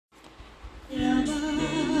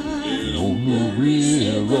the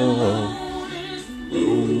river.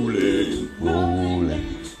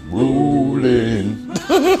 Rolling.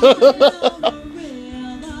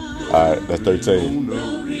 All right, that's 13.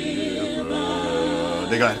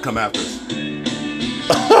 They gotta come after us.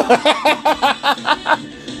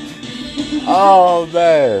 Oh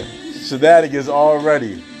man, shenanigans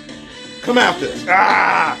already. Come after us.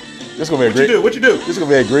 Ah! This gonna be a great. What you do? This is gonna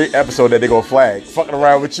be a great episode that they gonna flag. Fucking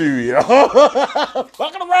around with you,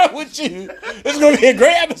 Fucking around with you. This is gonna be a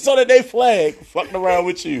great episode that they flag. Fucking around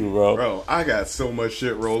with you, bro. Bro, I got so much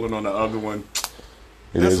shit rolling on the other one.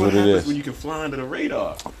 That's what it happens is. when you can fly under the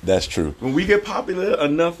radar. That's true. When we get popular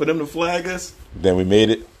enough for them to flag us. Then we made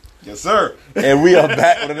it. Yes, sir. And we are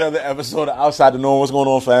back with another episode of Outside the Norm. What's going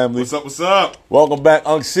on, family? What's up? Welcome back,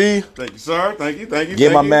 Unc C. Thank you, sir. Thank you.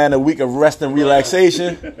 Give my man a week of rest and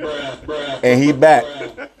relaxation. And he back.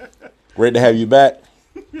 Great to have you back.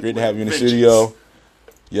 Great to have you in the studio.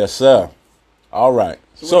 Yes, sir. All right.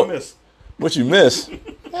 So what I miss? What you miss?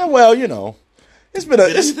 Yeah, well, you know. It's been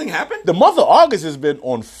Did anything happen? The month of August has been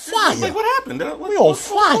on fire. Like, what happened? We on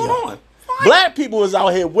fire. What's going on? Black people is out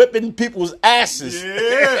here whipping people's asses.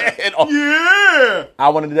 Yeah. Yeah. I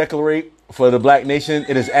want to declare for the Black Nation,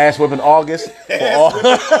 it is Ass Whipping August. T-shirt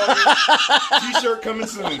coming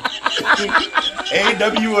soon.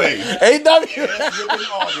 AWA. Ass Whipping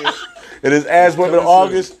August. It is Ass Whipping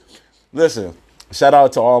August. Listen, shout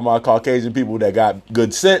out to all my Caucasian people that got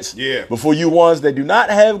good sense. Yeah. But for you ones that do not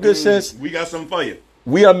have good sense, we got something for you.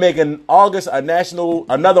 We are making August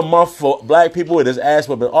another month for Black people. It is Ass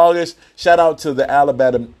Whipping August. Shout out to the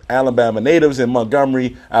Alabama natives in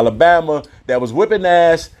Montgomery, Alabama, that was whipping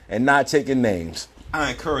ass and not taking names. I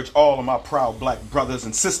encourage all of my proud Black brothers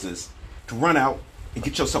and sisters to run out and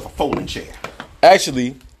get yourself a folding chair.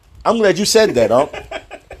 Actually, I'm glad you said that, Unc.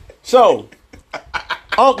 So,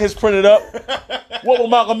 Unc has printed up. What will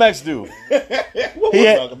Malcolm X do? He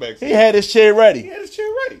had his chair ready. He had his chair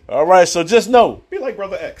ready. All right, so just know. Be like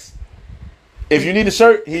Brother X. If you need a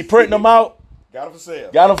shirt, he printing them out. Got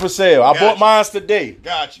them for sale. I bought mine today.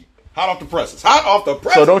 Got you. Hot off the presses.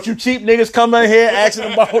 So don't you cheap niggas come in here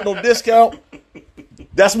asking about no discount.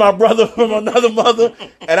 That's my brother from another mother,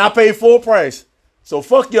 and I paid full price. So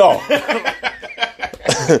fuck y'all.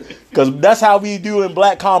 Because that's how we do in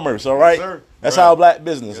black commerce, all right? Yes, that's how black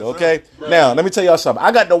business, okay? Now, let me tell y'all something.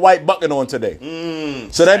 I got the white bucket on today.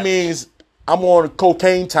 So that means I'm on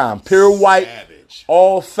cocaine time. Pure white,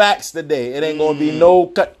 all facts today. It ain't going to be no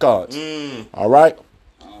cut cards. All right?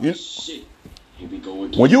 Shit. Here we go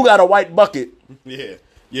again. When you got a white bucket, you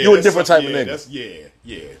a different type of nigga.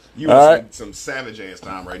 You in some savage ass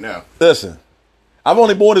time right now. Listen. I've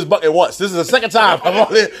only worn this bucket once. This is the second time.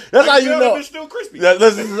 That's how you know. It's still crispy.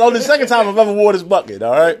 This is only the second time I've ever worn this bucket.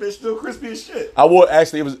 All right. It's still crispy as shit. I wore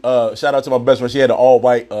it was shout out to my best friend. She had an all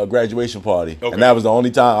white graduation party, and that was the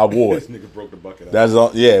only time I wore it. This nigga broke the bucket out. That's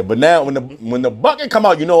all. Yeah, but now when the bucket come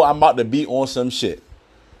out, you know I'm about to be on some shit.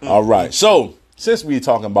 All right. So since we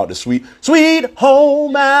talking about the sweet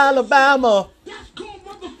home Alabama, That's called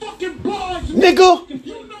motherfucking bars, nigga.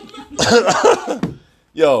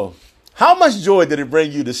 Yo. How much joy did it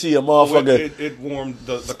bring you to see a motherfucker? It warmed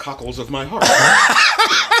the cockles of my heart. I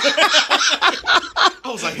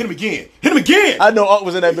was like, hit him again. I know Unc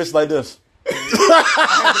was in that bitch like this. I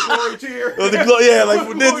had the glory tear. Like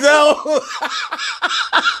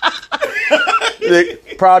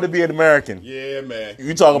Denzel. Proud to be an American. Yeah, man.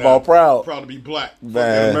 You talk about proud. Proud to be black.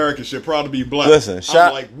 Man. American shit. Proud to be black. Listen,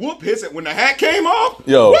 I'm like, whoop, hits it when the hat came off.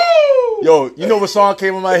 Yo, woo! You know what song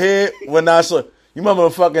came in my head when I saw? You remember the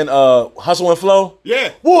fucking Hustle and Flow?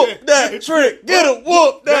 Yeah. Whoop that trick. Get him.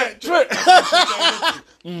 Whoop that trick.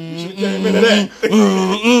 You should have came into that.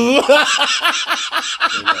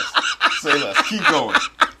 Say less. Keep going.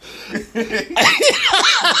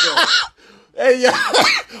 Hey, yo.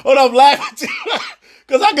 Hold up, laughing.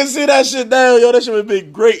 Because I can see that shit now, yo. That shit would be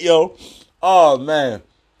great, yo. Oh, man.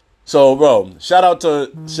 So, bro, shout out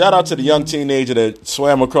to the young teenager that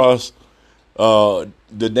swam across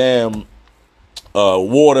the damn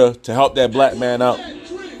water to help that black man out.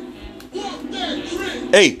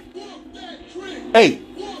 Hey.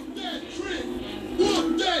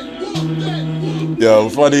 Yo,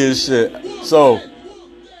 funny as shit. So,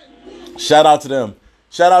 shout out to them.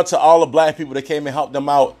 Shout out to all the black people that came and helped them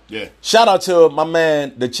out. Yeah. Shout out to my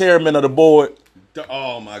man, the chairman of the board.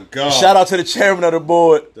 Oh, my God. Shout out to the chairman of the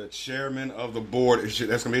board. The chairman of the board. That's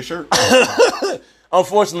going to be a shirt?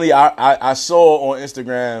 Unfortunately, I saw on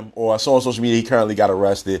Instagram or I saw on social media he currently got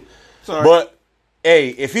arrested. Sorry. But hey,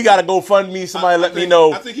 if he got to go fund me, somebody let me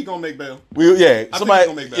know. I think he gonna make bail. We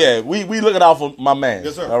looking out for my man.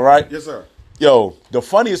 Yes, sir. All right. Yes, sir. Yo, the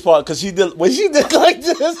funniest part, because when she did like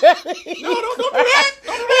this. No, don't do that.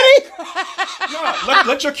 No,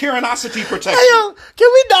 let your curiosity protect Hey, you. yo,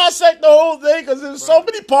 can we dissect the whole thing? Because there's so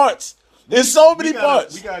many parts. There's so many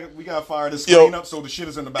parts. We gotta fire this screen up so the shit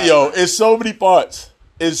is in the back. Yo, it's so many parts.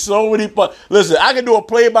 It's so many parts. Listen, I can do a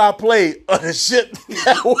play-by-play of the shit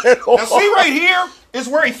that went on. Now see right here is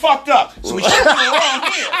where he fucked up. So he should have wrong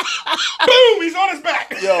here. Boom, he's on his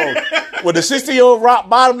back. Yo, with the 60-year-old rock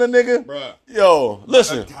bottom the nigga. Bruh. Yo,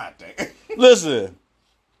 listen. God dang. Listen.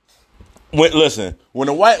 When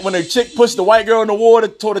the chick pushed the white girl in the water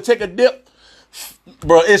told her to take a dip,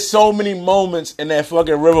 bro, it's so many moments in that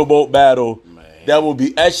fucking riverboat battle that will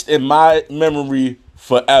be etched in my memory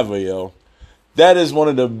forever, yo. That is one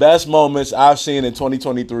of the best moments I've seen in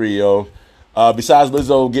 2023, yo. Besides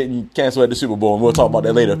Lizzo getting canceled at the Super Bowl, and we'll talk about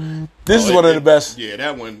that later. This is one of the best. Yeah,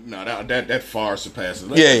 that one. No, that far surpasses.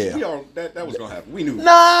 That was gonna happen. We knew.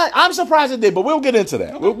 Nah, I'm surprised it did, but we'll get into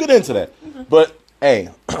that. We'll get into that. But hey,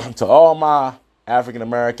 to all my African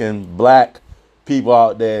American black people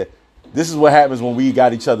out there, this is what happens when we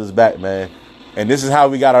got each other's back, man. And this is how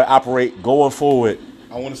we gotta operate going forward.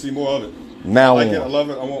 I want to see more of it. Now, I like it. I love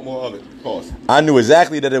it. I want more of it. Pause. I knew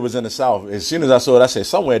exactly that it was in the South. As soon as I saw it, I said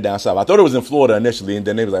somewhere down south. I thought it was in Florida initially, and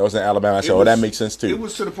then they was like, "Oh, it's in Alabama." I said, "Oh, that makes sense too." It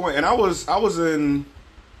was to the point, and I was in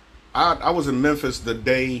Memphis the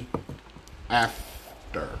day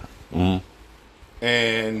after,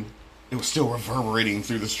 and it was still reverberating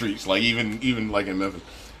through the streets, like even like in Memphis.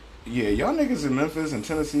 Yeah, y'all niggas in Memphis and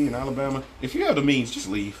Tennessee and Alabama, if you have the means, just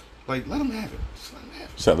leave. Like, let them have it. Just let them have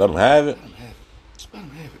it. So let them have it. Let them have it. Just let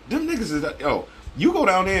them have it. Them niggas is you go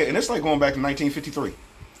down there and it's like going back to 1953.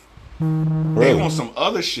 Really? They want some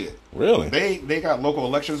other shit. Really? They got local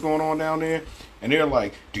elections going on down there, and they're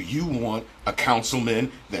like, do you want a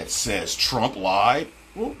councilman that says Trump lied?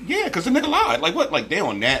 Well, yeah, because the nigga lied. Like what? Like they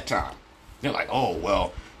on that time. They're like, oh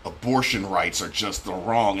well, abortion rights are just the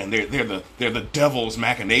wrong, and they're the devil's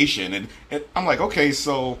machination. And I'm like, okay,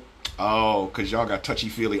 so because y'all got touchy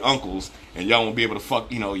feely uncles, and y'all won't be able to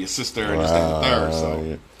fuck your sister and this and the third. So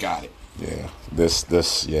Yeah. got it. Yeah,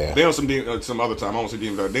 yeah. They on some other time. I won't say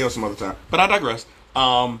DMV. They on some other time. But I digress.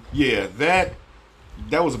 Yeah, that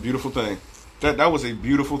was a beautiful thing. That was a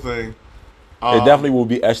beautiful thing. It definitely will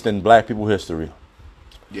be etched in Black people history.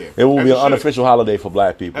 Yeah, It will as be an should. unofficial holiday for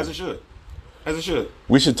Black people. As it should. As it should.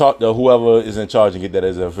 We should talk to whoever is in charge and get that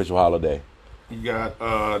as an official holiday. You got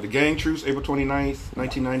the gang truce, April 29th,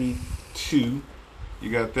 1992.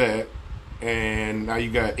 You got that. And now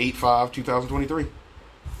you got 8/5/2023.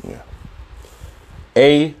 Yeah.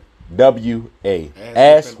 AWA.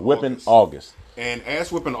 Ass Whipping August. And Ass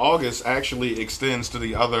Whipping August actually extends to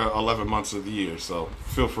the other 11 months of the year, so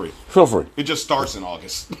feel free. Feel free. It just starts in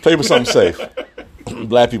August. Tell you something safe.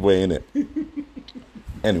 Black people ain't in it.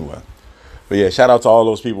 Anyway. But yeah, shout out to all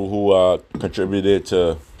those people who contributed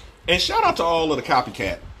to. And shout out to all of the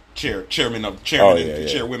copycat chairwomen of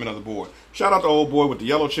the board. Shout out to old boy with the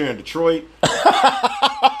yellow chair in Detroit.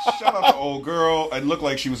 Shout out to old girl. It looked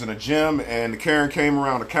like she was in a gym, and Karen came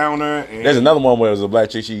around the counter. And There's another one where it was a black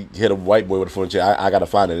chick. She hit a white boy with a phone chair. I gotta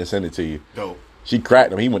find it and send it to you. Dope. She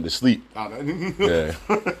cracked him. He went to sleep. Yeah, it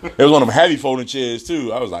was one of them heavy folding chairs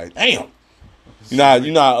too. I was like, damn.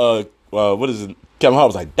 What is it? Kevin Hart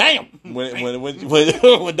was like, damn.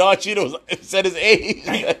 When Don Cheadle said his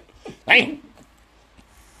age, damn.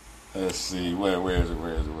 Let's see. Where is it?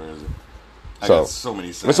 I So, got so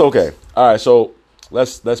many sounds. it's okay. All right, so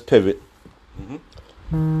let's pivot.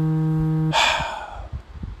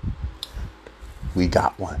 We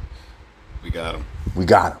got one. We got him. We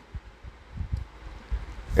got him.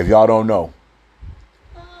 If y'all don't know,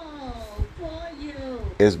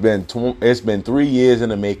 it's been 3 years in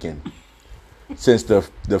the making since the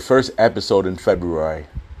first episode in February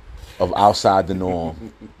of Outside the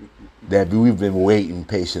Norm that we've been waiting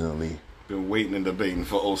patiently. Been waiting and debating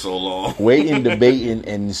for so long. Waiting, debating,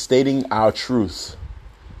 and stating our truth.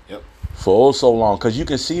 Yep. For so long. Because you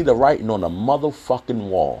can see the writing on the motherfucking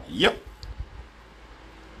wall. Yep.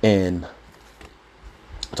 And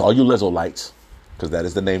to all you Lizzo lights, because that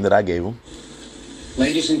is the name that I gave him.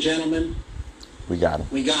 Ladies and gentlemen, we got him.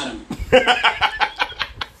 We got him.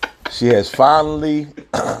 She has finally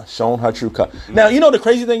shown her true color. Now, you know the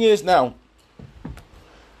crazy thing is, now,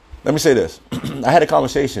 let me say this. I had a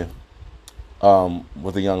conversation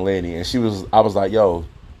with a young lady, and I was like, yo,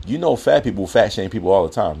 you know fat people fat shame people all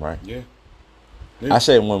the time, right? Yeah. I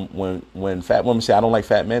said when fat women say I don't like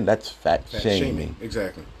fat men, that's fat shaming.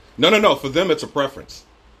 Exactly. No. For them, it's a preference.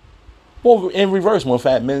 Well, in reverse, when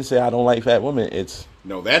fat men say I don't like fat women, it's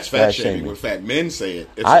No, that's fat shaming. When fat men say it,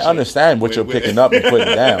 it's I a shame. understand what you're picking up and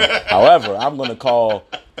putting down. However, I'm going to call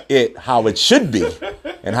it how it should be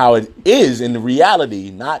and how it is in the reality,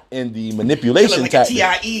 not in the manipulation like tactics.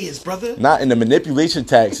 TI is, brother. Not in the manipulation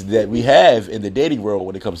tactics that we have in the dating world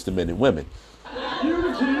when it comes to men and women.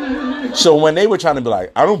 So when they were trying to be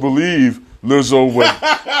like, I don't believe Lizzo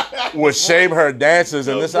would shame her dancers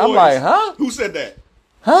and this, I'm like, huh? Who said that?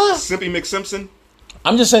 Huh? Simpy McSimpson?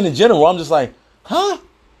 I'm just saying in general, I'm just like, huh?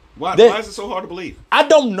 Why is it so hard to believe? I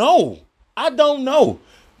don't know.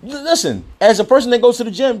 Listen, as a person that goes to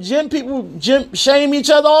the gym people shame each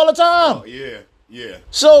other all the time. Oh, yeah.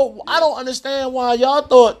 So I don't understand why y'all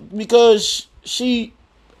thought because she,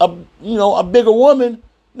 a bigger woman,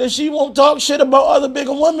 that she won't talk shit about other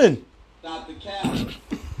bigger women. Stop the cap.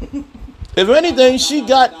 If anything, she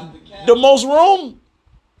got the most room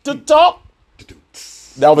to talk.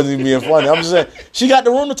 That wasn't even being funny. I'm just saying she got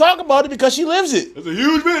the room to talk about it because she lives it. That's a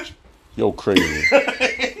huge bitch. Yo, crazy.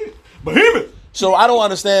 Behemoth. So I don't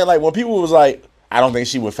understand, like, when people was like, I don't think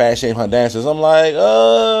she would fat shame her dancers. I'm like,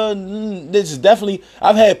 this is definitely,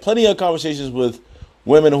 I've had plenty of conversations with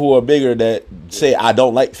women who are bigger that say, I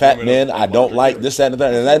don't like fat men. I don't like this, that, and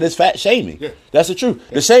that. And that is fat shaming. Yeah. That's the truth.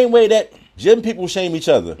 Yeah. The same way that gym people shame each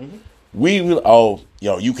other. Mm-hmm. We will,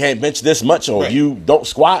 you can't bench this much, or you don't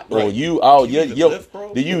squat, or you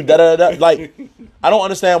da-da-da. Like, I don't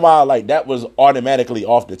understand why, like, that was automatically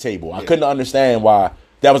off the table. I couldn't understand why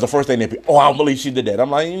that was the first thing they picked. Oh, I don't believe she did that.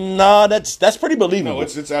 I'm like, nah, that's pretty believable. No,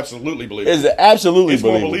 it's absolutely believable. It's absolutely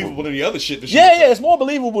believable. More believable than the other shit that she it's more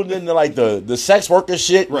believable than the sex worker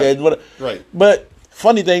shit. Right. But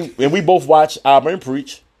funny thing, and we both watched Auburn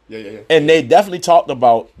Preach. Yeah. And they definitely talked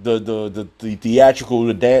about the theatrical,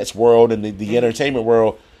 the dance world, and the entertainment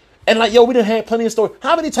world. And like, we done had plenty of stories.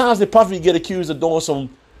 How many times did Puffy get accused of doing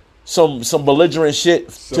some belligerent shit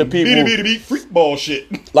to people? Beat freak ball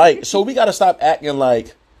shit. Like, so we got to stop acting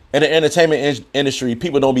like in the entertainment industry,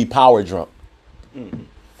 people don't be power drunk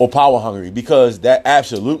or power hungry, because that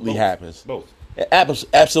absolutely happens. Both. It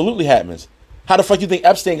absolutely happens. How the fuck you think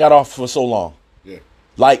Epstein got off for so long? Yeah.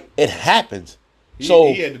 Like, it happens. He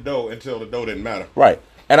had the dough until the dough didn't matter. Right.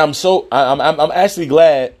 And I'm actually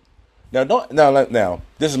glad. Now,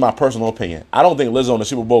 this is my personal opinion. I don't think Lizzo and the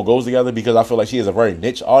Super Bowl goes together because I feel like she has a very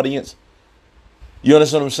niche audience. You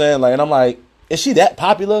understand what I'm saying? Like, and I'm like, is she that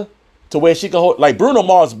popular to where she can hold? Like, Bruno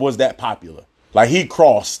Mars was that popular. Like, he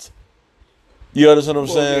crossed. You understand what I'm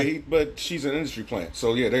saying? Yeah, but she's an industry plant,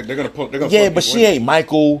 so yeah, they're gonna put. Yeah, but she ain't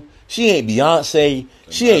Michael. She ain't Beyonce.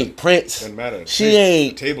 She ain't Prince. Doesn't matter. She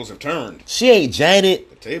ain't. The tables have turned. She ain't Janet.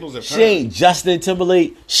 The tables have turned. She ain't Justin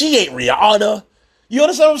Timberlake. She ain't Rihanna. You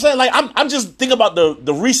understand what I'm saying? Like, I'm just thinking about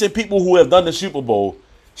the recent people who have done the Super Bowl.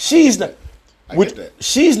 She's not. I get that.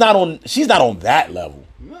 She's not on that level.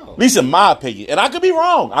 No. At least in my opinion, and I could be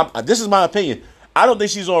wrong. This is my opinion. I don't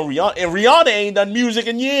think she's on Rihanna, and Rihanna ain't done music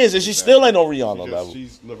in years, and she still ain't on Rihanna level.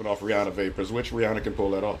 She's living off Rihanna vapors. Which Rihanna can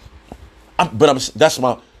pull that off?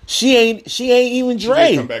 She ain't even Dre.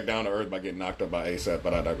 She may come back down to earth by getting knocked up by ASAP,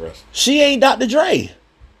 but I digress. She ain't Dr. Dre.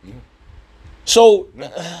 Yeah. So, and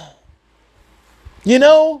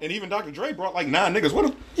even Dr. Dre brought like 9 niggas with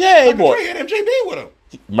him. Yeah, Dr. Dre had MJB with him.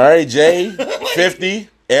 Mary J, 50,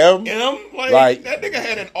 M. Like that nigga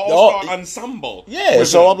had an all-star ensemble. Yeah,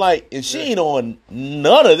 so I'm like, and she ain't on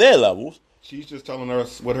none of their levels. She's just telling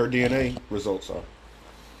us what her DNA results are.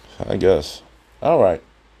 I guess. All right.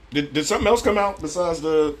 Did something else come out besides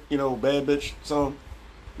the, Bad Bitch song?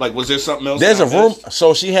 Like, was there something else? There's a room.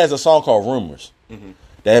 So she has a song called Rumors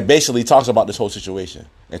that basically talks about this whole situation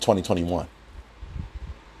in 2021.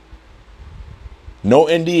 No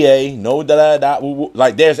NDA, no da-da-da.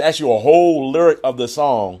 Like, there's actually a whole lyric of the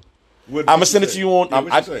song. I'm gonna send it to you on. I'm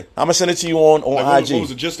gonna send it to you on like, IG. What was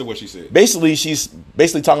the gist of what she said? Basically, she's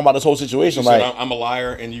talking about this whole situation. She like, said, I'm a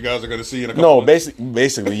liar, and you guys are gonna see in a couple. No,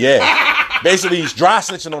 basically, yeah. Basically, he's dry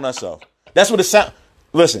snitching on herself. That's what it sounds.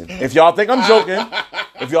 Listen, if y'all think I'm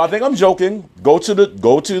joking, go to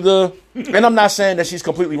the. And I'm not saying that she's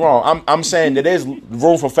completely wrong. I'm saying that there's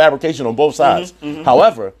room for fabrication on both sides.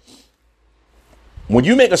 However, when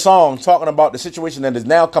you make a song talking about the situation that is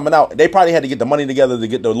now coming out, they probably had to get the money together to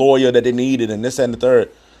get the lawyer that they needed and this and the third.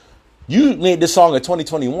 You made this song in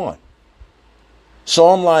 2021. So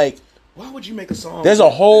I'm like, why would you make a song? There's a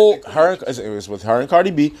whole, it was with her and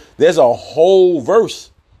Cardi B, there's a whole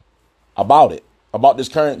verse about it, about this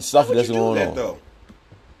current stuff that's going on. Though?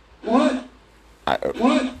 What?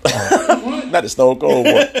 Not a Stone Cold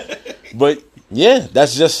one. But yeah,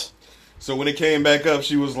 that's just. So when it came back up,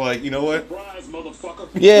 she was like, you know what? Surprise, motherfucker.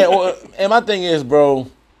 Yeah, and my thing is, bro,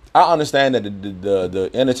 I understand that the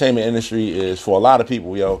entertainment industry is, for a lot of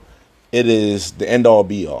people, yo, it is the end all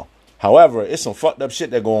be all. However, it's some fucked up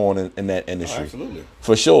shit that go on in that industry. Oh, absolutely.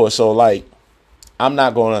 For sure. So like, I'm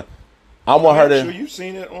not gonna. I want her to. Sure, you've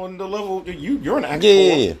seen it on the level you're an actor.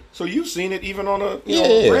 Yeah. So you've seen it even on a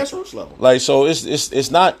grassroots level. Like, so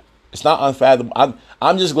it's not unfathomable.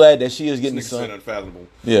 I'm just glad that she is getting This nigga some. said unfathomable.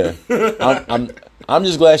 Yeah, I'm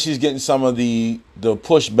just glad she's getting some of the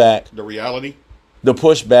pushback, The reality. the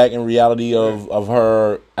pushback and reality of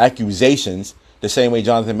her accusations, the same way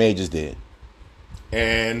Jonathan Majors did.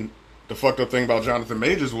 And the fucked up thing about Jonathan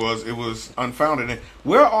Majors was it was unfounded. And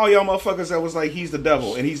where are all y'all motherfuckers that was like, he's the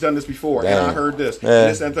devil and he's done this before and I heard this and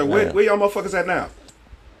this and that? Where y'all motherfuckers at now?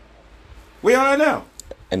 Where y'all at now?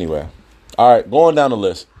 Anyway, all right, going down the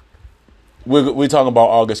list. We're talking about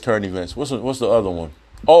August current events. What's the other one?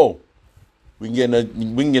 Oh, we can get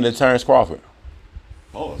into Terrence Crawford.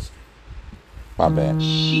 Pause. My bad.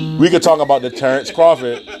 We could talk about the Terrence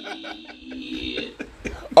Crawford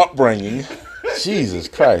upbringing. Jesus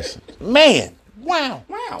Christ. Man. Wow.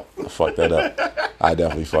 I fucked that up. I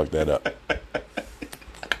definitely fucked that up.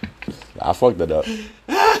 I fucked that up.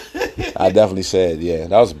 I definitely said, yeah.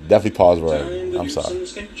 That was definitely pause word. I'm sorry.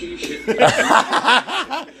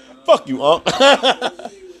 Fuck you, Unc.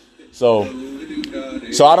 So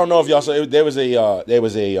I don't know if y'all saw. There was a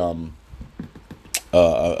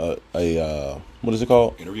what is it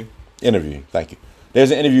called? Interview. Thank you.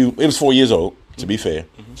 There's an interview. It was 4 years old, to be fair.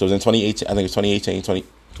 So it was in 2018. I think it was 2018,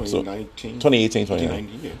 2018,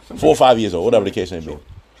 2019. Yeah, 4 or 5 years old, whatever the case may be.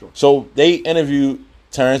 Sure. So they interviewed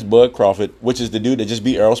Terrence Bud Crawford, which is the dude that just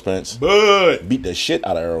beat Errol Spence. Bud Beat the shit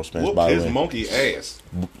out of Errol Spence, whooped by the his way. monkey ass.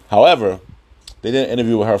 However, they did an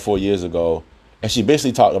interview with her 4 years ago, and she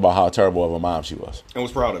basically talked about how terrible of a mom she was. And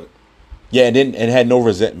was proud of it. Yeah, and had no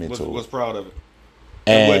resentment to it. Was proud of it.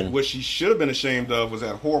 And what she should have been ashamed of was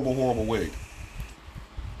that horrible wig.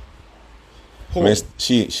 I mean,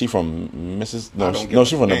 she from Mrs. No,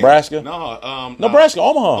 she from Damn. Nebraska. No, Nebraska,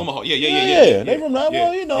 Omaha. Omaha, yeah. They from that.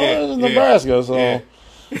 Well, it's yeah. Nebraska, so.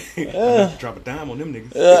 Yeah. Drop a dime on them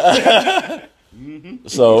niggas.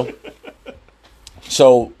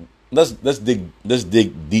 So let's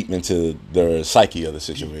dig deep into the psyche of the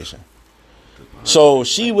situation. So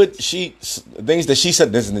things that she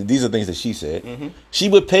said. These are things that she said. Mm-hmm. She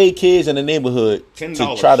would pay kids in the neighborhood $10.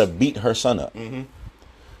 to try to beat her son up. Mm-hmm.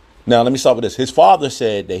 Now let me start with this. His father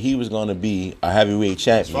said that he was going to be a heavyweight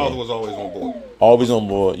champion. His father was always on board. Always on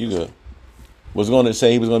board. You good? Was going to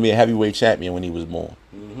say he was going to be a heavyweight champion when he was born.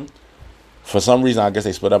 Mm-hmm. For some reason, I guess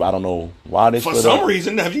they split up. I don't know why they split up. For some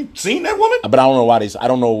reason, have you seen that woman? But I don't know why I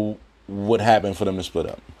don't know what happened for them to split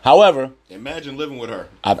up. However, imagine living with her.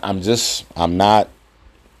 I'm not.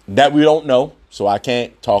 That we don't know, so I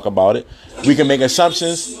can't talk about it. We can make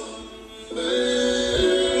assumptions.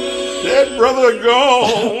 That brother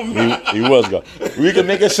gone. he was gone. We can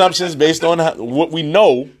make assumptions based on what we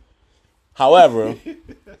know. However,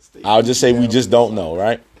 I'll just say we just don't know,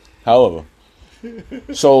 right? However,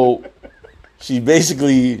 so she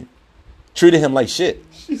basically treated him like shit.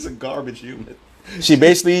 She's a garbage human. She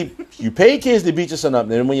basically, you pay kids to beat your son up.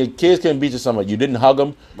 And when your kids couldn't beat your son up, you didn't hug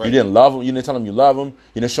him. Right. You didn't love him. You didn't tell him you love him.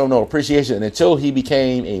 You didn't show him no appreciation until he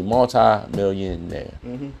became a multi-millionaire.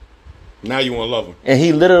 Mm-hmm. Now you want to love him. And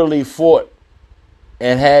he literally fought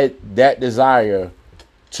and had that desire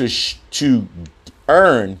to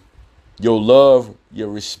earn your love, your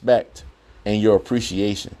respect, and your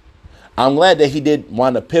appreciation. I'm glad that he did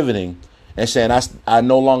wind up pivoting and saying, I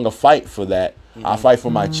no longer fight for that. Mm-hmm. I fight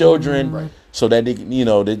for my children. Right. So that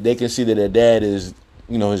they can see that their dad is,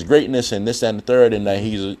 his greatness and this, that, and the third, and that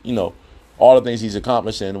he's, all the things he's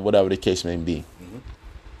accomplished and whatever the case may be. Mm-hmm.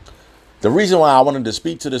 The reason why I wanted to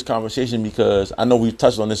speak to this conversation, because I know we've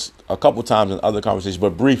touched on this a couple times in other conversations,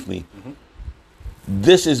 but briefly,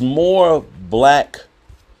 this is more black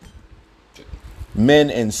men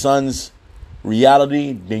and sons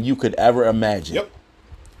reality than you could ever imagine. Yep.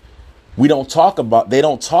 They don't talk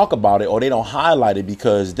about it, or they don't highlight it,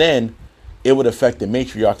 because then it would affect the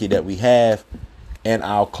matriarchy that we have in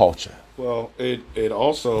our culture. Well, it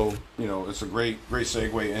also, it's a great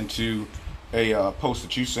segue into a post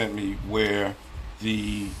that you sent me where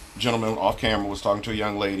the gentleman off camera was talking to a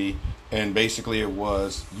young lady, and basically it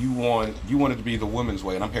was you wanted to be the woman's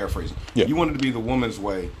way, and I'm paraphrasing. Yeah. You wanted to be the woman's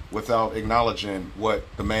way without acknowledging what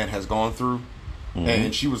the man has gone through. Mm-hmm.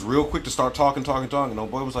 And she was real quick to start talking. And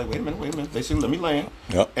old boy was like, wait a minute. They said, let me land.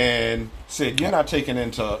 Yep. And said, you're not taking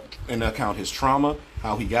into account his trauma,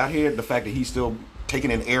 how he got here, the fact that he's still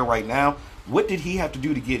taking in air right now. What did he have to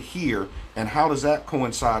do to get here? And how does that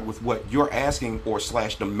coincide with what you're asking or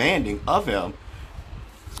 / demanding of him?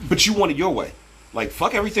 But you want it your way. Like,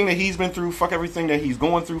 fuck everything that he's been through, fuck everything that he's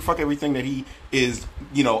going through, fuck everything that he is,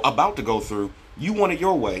 about to go through. You want it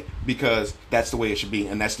your way because that's the way it should be,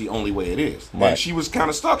 and that's the only way it is. Right. And she was kind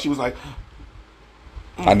of stuck. She was like,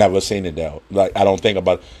 I never seen it though. Like, I don't think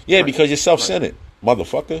about it. Yeah, Right. because you're self-centered,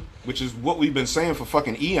 motherfucker. which is what we've been saying for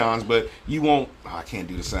fucking eons, but you won't, I can't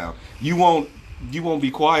do the sound. You won't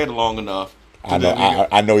be quiet long enough. I know.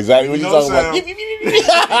 I know exactly what you're talking about.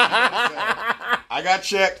 I got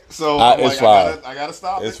checked, so It's fine. I gotta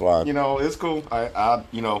stop. It's fine. It's cool.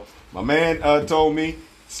 My man told me,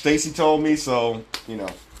 Stacy told me, so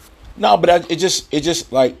No, but it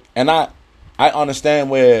just like, and I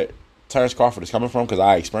understand where Terrence Crawford is coming from because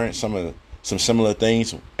I experienced some similar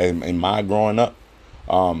things in my growing up.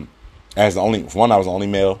 As I was the only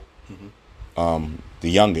male, the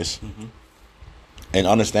youngest, and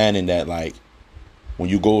understanding that like when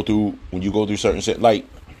you go through certain shit, like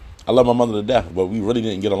I love my mother to death, but we really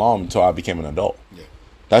didn't get along until I became an adult. Yeah.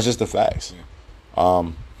 That's just the facts.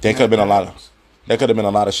 Yeah. There could have been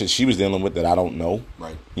a lot of shit she was dealing with that I don't know.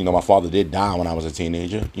 Right. My father did die when I was a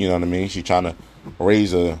teenager. You know what I mean? She trying to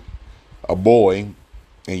raise a boy,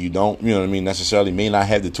 and you don't, necessarily may not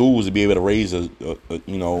have the tools to be able to raise a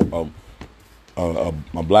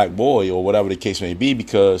black boy or whatever the case may be,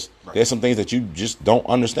 because there's some things that you just don't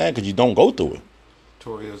understand because you don't go through it.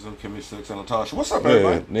 Toriism, Kimmy Six, and Natasha. What's up,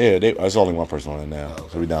 everybody? Yeah. There's only one person on it now,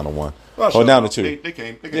 so we down to one. Well, Down to two. They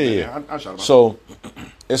came. Yeah. I shot them out. So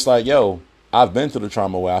it's like, I've been through the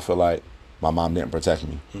trauma where I feel like my mom didn't protect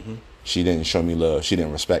me. Mm-hmm. She didn't show me love. She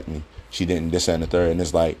didn't respect me. She didn't this, that, and the third. And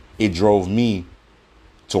it's like, it drove me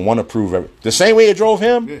to want to prove the same way it drove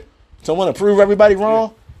him to want to prove everybody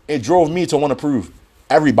wrong. It drove me to want to prove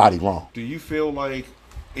everybody wrong. Do you feel like,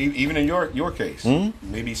 even in your case,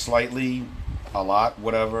 maybe slightly, a lot,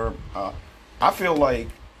 whatever, I feel like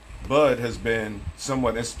Bud has been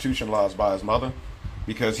somewhat institutionalized by his mother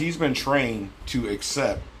because he's been trained to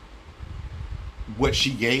accept what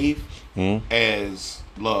she gave as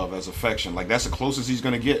love, as affection. Like, that's the closest he's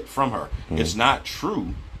going to get from her. It's not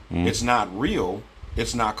true. It's not real.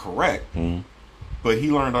 It's not correct. But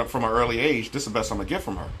he learned from an early age, this is the best I'm going to get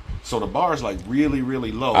from her. So the bar is like really,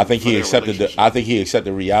 really low. I think he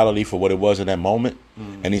accepted reality for what it was in that moment.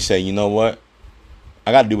 And he said, you know what?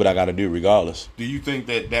 I got to do what I got to do regardless. Do you think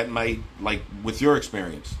that might, like, with your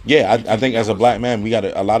experience? Yeah, I think as a black man, we got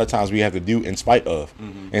a lot of times we have to do in spite of.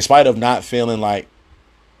 In spite of not feeling like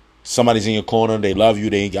somebody's in your corner, they love you,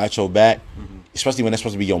 they got your back, especially when they're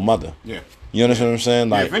supposed to be your mother. Yeah. You understand what I'm saying?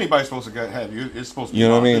 Like, if anybody's supposed to have you, it's supposed to be. You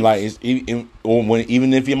know what I mean? Like,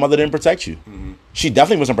 even if your mother didn't protect you, she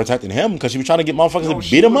definitely wasn't protecting him because she was trying to get motherfuckers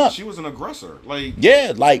to beat him up. She was an aggressor. Like,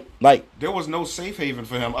 yeah, like there was no safe haven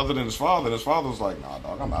for him other than his father. And his father was like, "Nah,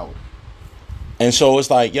 dog, I'm out." And so it's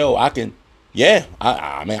like, I can,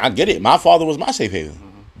 I mean, I get it. My father was my safe haven,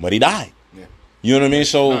 but he died. Yeah. You know what I mean?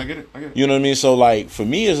 So I get it. You know what I mean? So like for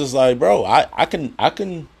me, it's just like, bro, I can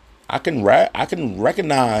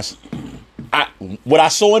recognize. What I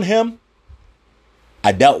saw in him,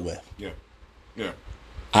 I dealt with. Yeah.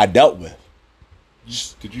 I dealt with.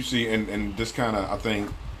 Did you see? And this kind of, I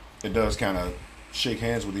think, it does kind of shake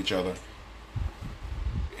hands with each other.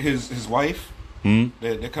 His wife,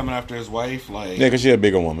 they're coming after his wife, like, yeah, because she's a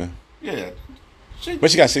bigger woman. Yeah,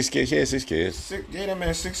 but she got 6 kids. She had 6 kids. That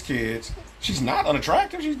man, 6 kids. She's not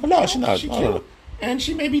unattractive. She's not. She's cute. And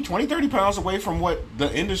she may be 20, 30 pounds away from what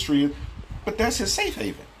the industry is, but that's his safe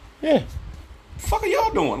haven. Yeah. Fuck are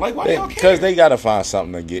y'all doing? Like, why y'all care? Because they gotta find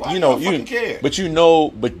something to get. Why y'all fucking care? But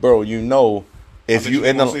bro, if you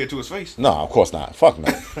in the say it to his face. No, of course not. Fuck no.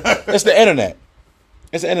 It's the internet.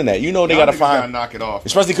 It's the internet. You know they gotta find. Knock it off.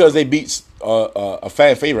 Especially because they beat a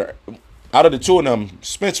fan favorite. Out of the two of them,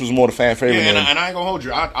 Spence was more the fan favorite. Yeah, and I ain't gonna hold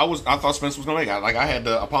you. I thought Spence was gonna make it. Like, I had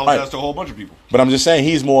to apologize to a whole bunch of people. But I'm just saying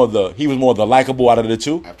he was more the likable out of the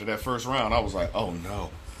two. After that first round, I was like, oh no,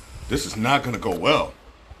 this is not gonna go well.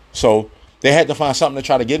 So they had to find something to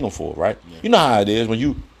try to get him for, right? Yeah. You know how it is when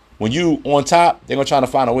you on top, they're gonna try to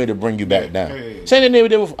find a way to bring you back down. Yeah. Same thing they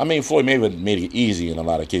did with, Floyd Mayweather made it easy in a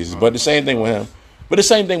lot of cases, but the same thing with him. But the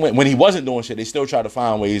same thing when he wasn't doing shit, they still try to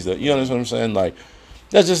find ways to, you know what I'm saying? Like,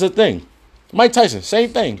 that's just a thing. Mike Tyson, same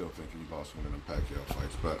thing. I still think he lost one of them Pacquiao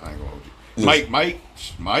fights, but I ain't gonna hold you.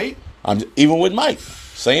 Mike. Even with Mike,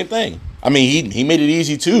 same thing. I mean, he made it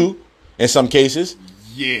easy too, in some cases.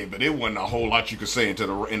 Yeah, but it wasn't a whole lot you could say in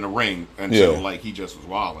the ring until like he just was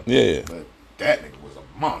wilding. Yeah, but that nigga was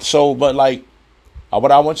a monster. So, but like,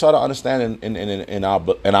 what I want y'all to understand in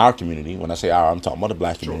our community, when I say our, I'm talking about the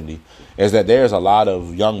black community, is that there's a lot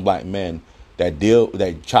of young black men that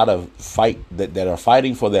try to fight, that are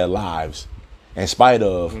fighting for their lives, in spite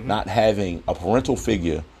of not having a parental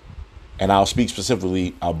figure and I'll speak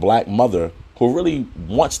specifically a black mother who really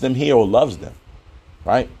wants them here or loves them,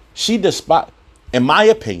 right? In my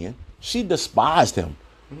opinion, she despised him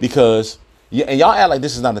because, and y'all act like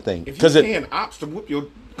this is not a thing. If you can ops to whoop your...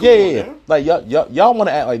 Yeah. Like, y'all want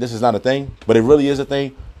to act like this is not a thing, but it really is a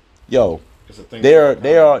thing. Yo, It's a thing.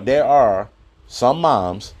 there are some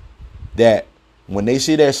moms that when they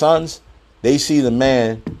see their sons, they see the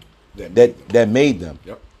man that made them.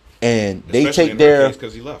 Yep. And Especially they take in their...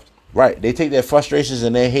 because he left. Right. They take their frustrations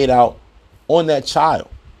and their hate out on that child.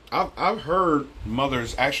 I've heard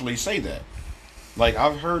mothers actually say that. Like,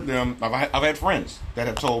 I've heard them... I've had friends that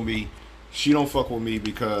have told me, she don't fuck with me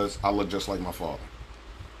because I look just like my father.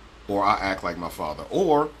 Or I act like my father.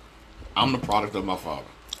 Or I'm the product of my father.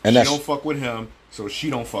 And she don't fuck with him, so she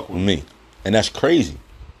don't fuck with me. And that's crazy.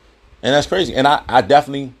 And I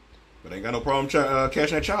definitely... But ain't got no problem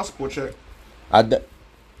cashing that child support check.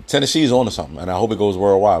 Tennessee's on to something, and I hope it goes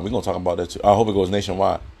worldwide. We're gonna talk about that too. I hope it goes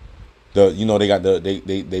nationwide. They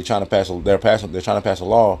trying to pass a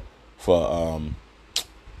law for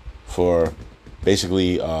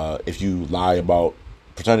basically if you lie about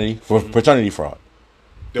paternity fraud.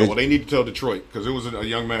 Yeah, well, they need to tell Detroit, because it was a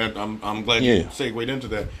young man. I'm glad you segued into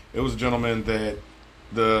that. It was a gentleman that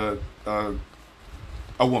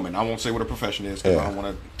a woman. I won't say what her profession is because I don't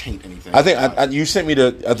want to taint anything. I think you sent me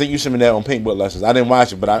that on paintball lessons. I didn't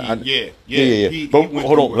watch it, but yeah. But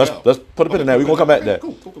hold on, let's put a pin in that. We're gonna come back to that.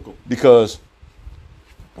 Cool. Because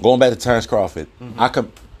going back to Terrence Crawford,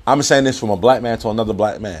 I'm saying this from a black man to another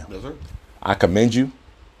black man. Yes, sir. I commend you.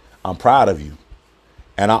 I'm proud of you,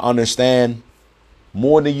 and I understand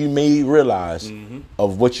more than you may realize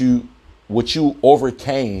of what you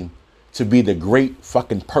overcame to be the great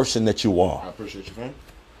fucking person that you are. I appreciate you, man.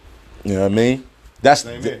 You know what I mean?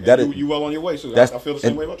 You well on your way, so I feel the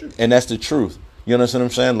same way about you. And that's the truth. You understand what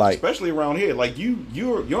I'm saying? Like, especially around here, like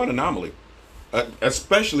you're an anomaly,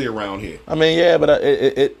 especially around here. I mean, yeah, but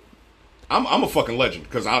I'm a fucking legend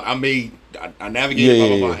because I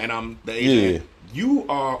navigated blah, and I'm the agent. Yeah. You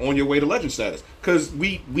are on your way to legend status because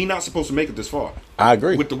we not supposed to make it this far. I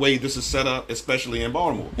agree with the way this is set up, especially in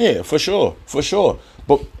Baltimore. Yeah, for sure.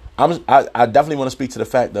 But I definitely want to speak to the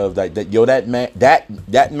fact of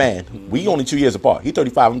that man. We only 2 years apart. He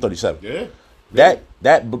 35. I'm 37. Yeah.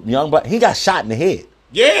 That young black, he got shot in the head.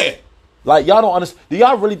 Yeah. Like, y'all don't understand.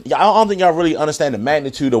 I don't think y'all really understand the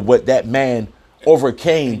magnitude of what that man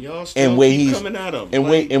overcame and where he's coming at him.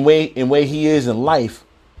 and where he is in life.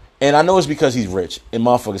 And I know it's because he's rich, and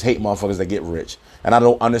motherfuckers hate motherfuckers that get rich, and I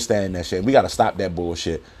don't understand that shit. We got to stop that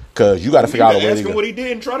bullshit because you got to figure out a way to ask him what he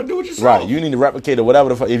did and try to do it yourself. Right, you need to replicate or whatever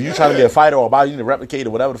the fuck. If you're trying to be a fighter or a body, you need to replicate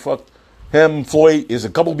or whatever the fuck. Him, Floyd, is a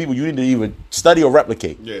couple people you need to even study or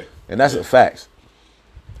replicate. Yeah, and that's the facts.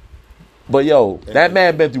 But yo, that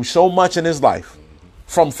man been through so much in his life,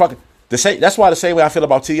 from fucking that's why the same way I feel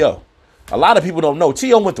about T.O. A lot of people don't know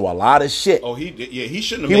T.O. went through a lot of shit. Oh, he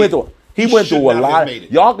shouldn't have. He went through a lot.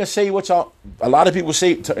 Y'all can say what y'all. A lot of people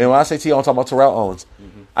say, and when I say T.O., I'm talking about Terrell Owens.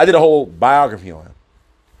 I did a whole biography on him,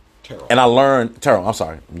 and I learned Terrell. I'm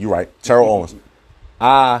sorry, you're right, Terrell Owens.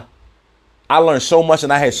 I learned so much,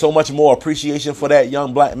 and I had so much more appreciation for that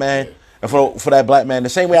young black man and for that black man. The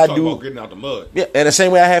same way I do about getting out the mud. Yeah, and the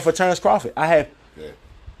same way I had for Terrence Crawford. I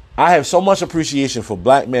have so much appreciation for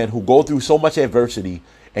black men who go through so much adversity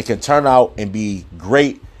and can turn out and be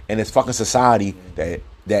great in this fucking society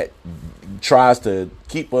that tries to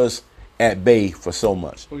keep us at bay for so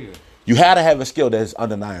much. Oh, yeah. You had to have a skill that is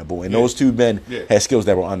undeniable, and those two men had skills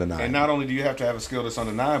that were undeniable. And not only do you have to have a skill that's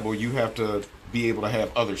undeniable, you have to be able to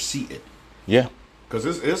have others see it. Yeah. Because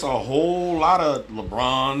it's a whole lot of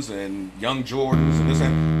LeBrons and young Jordans and this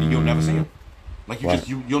and you'll never see them. Like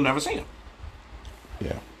you'll never see them.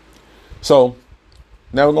 Yeah. So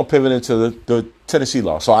now we're gonna pivot into the Tennessee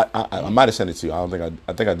law. So I might have sent it to you. I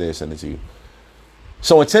think I did send it to you.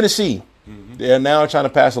 So in Tennessee, they are now trying to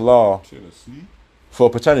pass a law for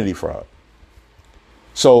paternity fraud.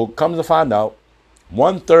 So comes to find out,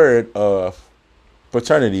 1/3 of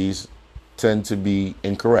paternities tend to be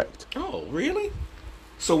incorrect. Oh, really?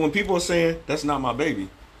 So when people are saying that's not my baby,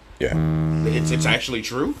 it's actually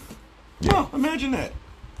true. Yeah, imagine that.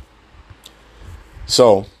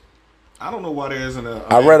 So I don't know why there isn't a.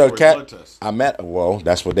 I read a blood test.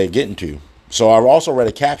 That's what they're getting to. So I also read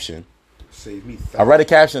a caption. Save me. I read a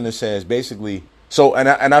caption that says basically. So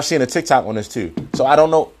and I've seen a TikTok on this too. So I don't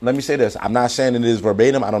know. Let me say this. I'm not saying it is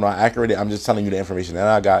verbatim. I don't know how accurate it is. I'm just telling you the information that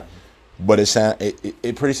I got. But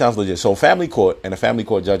it pretty sounds legit. So family court and the family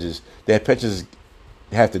court judges, their pensions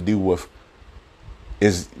have to do with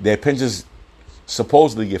their pensions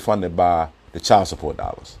supposedly get funded by the child support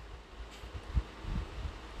dollars.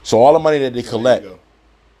 So all the money that they collect,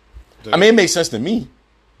 I mean, it makes sense to me.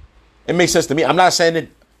 It makes sense to me. I'm not saying that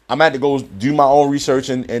I'm going to have to go do my own research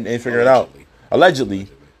and figure it out. Allegedly,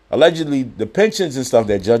 the pensions and stuff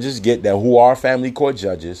that judges get, that who are family court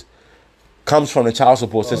judges, comes from the child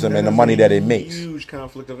support system and the money that it makes. Huge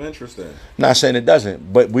conflict of interest there. Not saying it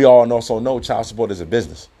doesn't, but we all also know child support is a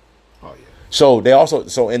business. Oh yeah.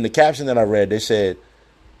 So in the caption that I read, they said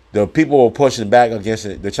the people were pushing back against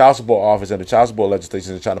it. The child support office and the child support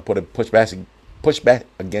legislation is trying to push back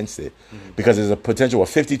against it because there's a potential of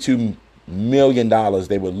 $52 million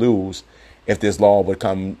they would lose if this law would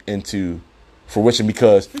come into fruition.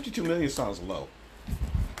 Because $52 million sounds low.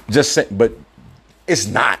 But it's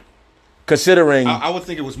not. Considering, I would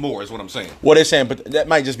think it was more, is what I'm saying. What they're saying, but that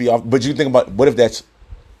might just be off. But you think about, what if that's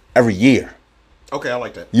every year? Okay, I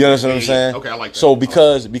like that. You understand what I'm saying? Okay, I like that. So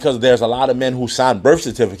because there's a lot of men who sign birth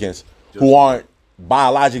certificates who aren't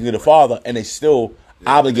biologically the father, and they still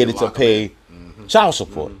obligated to pay child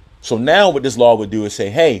support. So now what this law would do is say,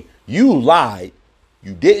 hey, you lied,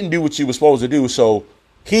 you didn't do what you were supposed to do, so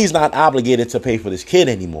he's not obligated to pay for this kid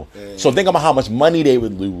anymore. So think about how much money they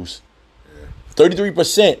would lose.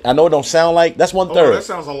 33%. I know it don't sound like that's 1/3. Oh, that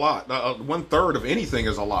sounds a lot. 1/3 of anything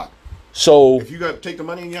is a lot. So if you got to take the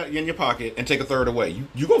money in your pocket and take 1/3 away,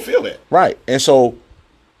 you gonna feel that, right? And so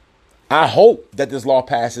I hope that this law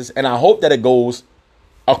passes, and I hope that it goes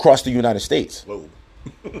across the United States. Whoa.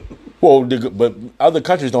 Well, but other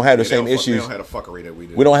countries don't have the same issues. They don't have the fuckery that we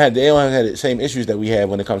do. They don't have the same issues that we have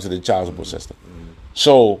when it comes to the child support system.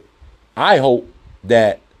 So I hope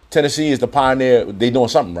that Tennessee is the pioneer. They're doing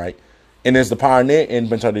something right. And it's the pioneer in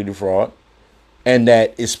paternity fraud, and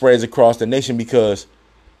that it spreads across the nation, because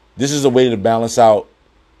this is a way to balance out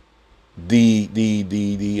the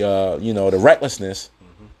recklessness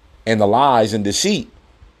and the lies and deceit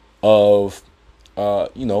of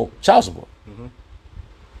child support.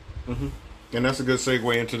 And that's a good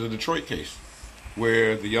segue into the Detroit case,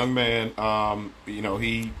 where the young man,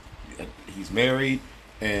 he's married.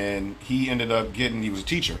 And he ended up he was a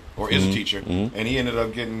teacher, or is a teacher, and he ended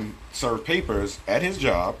up getting served papers at his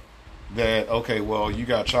job that, okay, well, you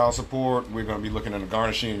got child support, we're going to be looking into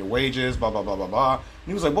garnishing your wages, blah, blah, blah, blah, blah. And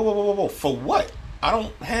he was like, whoa, for what? I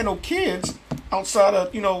don't have no kids outside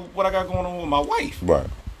of, what I got going on with my wife. Right.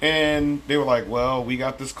 And they were like, well, we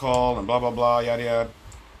got this call and blah, blah, blah, yada, yada.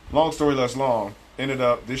 Long story less long, ended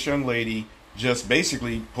up this young lady just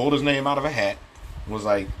basically pulled his name out of a hat, was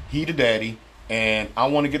like, he the daddy, and I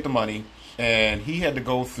want to get the money, and he had to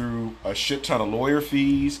go through a shit ton of lawyer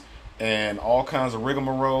fees and all kinds of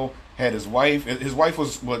rigmarole. Had his wife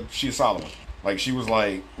was she's Solomon. Like, she was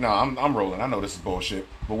like, no, I'm rolling. I know this is bullshit,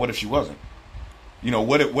 but what if she wasn't?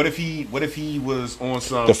 What if he was on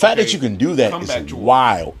some? The fact that you can do that is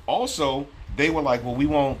wild. Also, they were like, well, we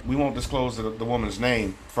won't disclose the woman's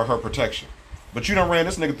name for her protection, but you done ran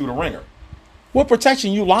this nigga through the ringer. What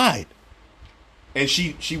protection? You lied. And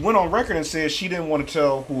she went on record and said she didn't want to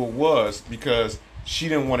tell who it was because she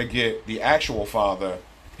didn't want to get the actual father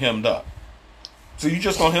hemmed up. So you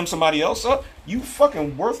just gonna hem somebody else up? You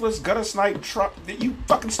fucking worthless gutter snipe you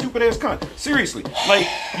fucking stupid ass cunt. Seriously. Like,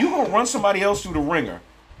 you gonna run somebody else through the ringer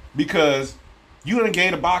because you done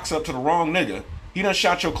gave the box up to the wrong nigga. He done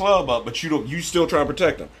shot your club up, but you still trying to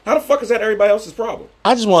protect him. How the fuck is that everybody else's problem?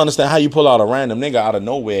 I just want to understand how you pull out a random nigga out of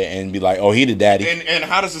nowhere and be like, oh, he the daddy. And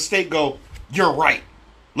how does the state go, you're right,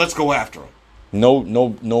 let's go after him?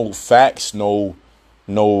 No facts, no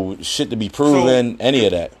shit to be proven, any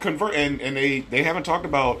of that. And they haven't talked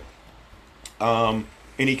about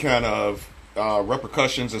any kind of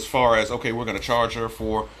repercussions as far as, okay, we're going to charge her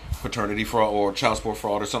for paternity fraud or child support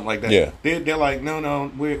fraud or something like that. Yeah. They're like,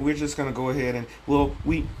 no, we're just going to go ahead and, well,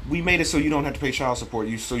 we made it so you don't have to pay child support,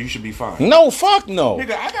 so you should be fine. No, fuck no.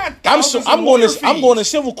 Nigga, I got thousands of lawyer fees. I'm going to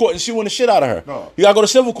civil court and shooting the shit out of her. No. You got to go to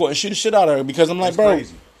civil court and shoot the shit out of her, because I'm like, bro,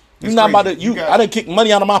 crazy. You're not about to. I didn't kick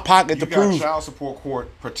money out of my pocket to prove. You got child support court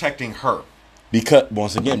protecting her. Because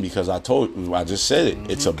I just said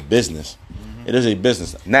it. It's a business. It is a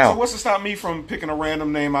business. Now, so what's to stop me from picking a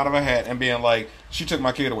random name out of a hat and being like, she took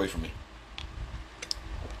my kid away from me?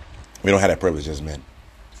 We don't have that privilege as men.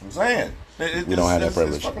 That's what I'm saying. We don't have that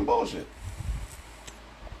privilege. It's fucking bullshit.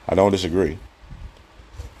 I don't disagree.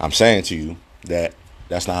 I'm saying to you that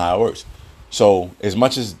that's not how it works. So as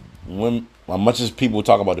much as people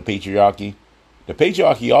talk about the patriarchy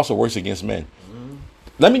also works against men.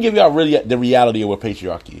 Let me give y'all the reality of what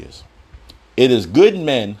patriarchy is. It is good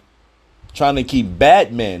men trying to keep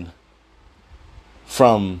bad men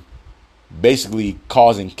from basically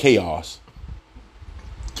causing chaos.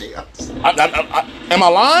 Chaos. Am I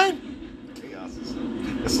lying? Chaos is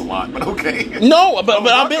It's a lot, but okay. No, but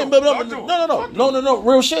I've been, Talk to him. no,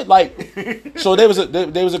 real shit. Like, so there was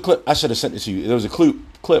a clip. I should have sent it to you. There was a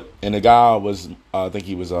clip, and the guy was, I think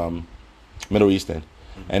he was Middle Eastern,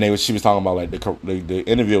 and she was talking about like the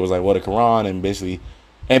interview was like, well, the Quran, and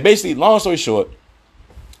basically, long story short,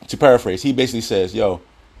 to paraphrase, he basically says, yo,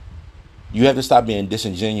 you have to stop being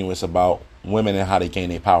disingenuous about women and how they gain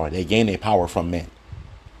their power. They gain their power from men.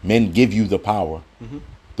 Men give you the power. Mm-hmm.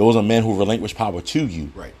 Those are men who relinquish power to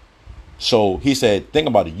you. Right. So he said, think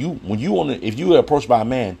about it. If you are approached by a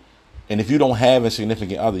man, and if you don't have a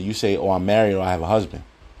significant other, you say, "Oh, I'm married or I have a husband."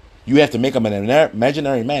 You have to make up an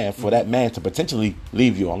imaginary man for that man to potentially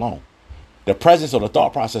leave you alone. The presence or the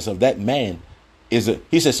thought process of that man he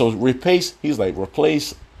said, so replace. He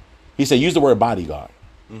said, use the word bodyguard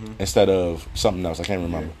instead of something else. I can't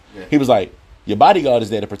remember. Yeah. He was like, your bodyguard is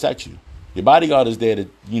there to protect you. Your bodyguard is there to,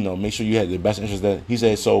 make sure you have the best interest. That he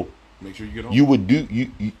said, so make sure you get on. You would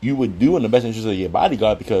do in the best interest of your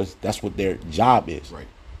bodyguard because that's what their job is. Right.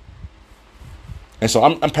 And so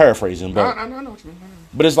I'm paraphrasing, but I know what you mean.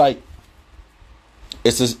 But it's like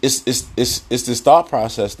it's this thought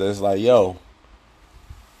process that's like, yo,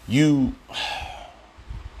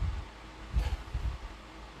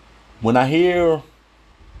 when I hear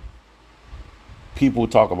people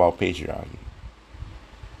talk about patriarchy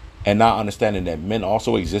and not understanding that men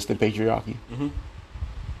also exist in patriarchy,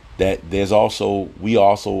 that we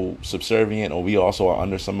also subservient, or we also are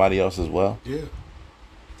under somebody else as well. Yeah.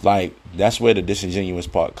 Like, that's where the disingenuous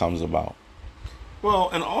part comes about. Well,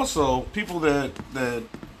 and also people that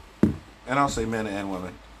and I'll say men and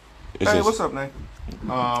women. What's up, Nate?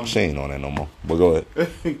 She ain't on that no more. But go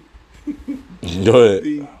ahead. Go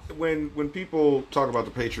ahead. When people talk about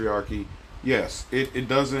the patriarchy, yes, it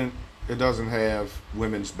doesn't have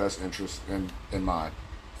women's best interests in mind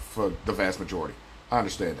for the vast majority. I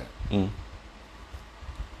understand that. Mm.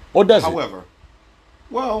 Or does However,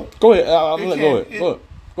 well, go ahead.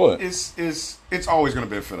 Go ahead. It's always going to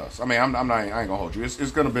benefit us. I mean, I ain't gonna hold you.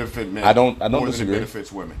 It's going to benefit men. I don't more disagree. than it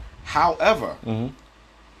benefits women. However,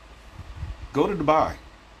 go to Dubai,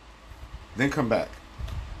 then come back,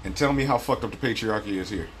 and tell me how fucked up the patriarchy is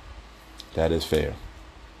here. That is fair.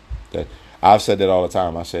 I've said that all the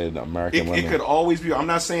time. I said American women. It could always be. I'm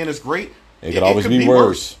not saying it's great. It could always be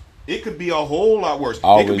worse. It could be a whole lot worse.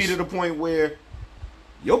 Always. It could be to the point where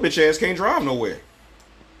your bitch ass can't drive nowhere.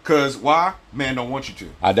 Cause why? Man don't want you to.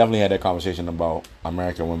 I definitely had that conversation about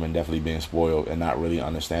American women definitely being spoiled and not really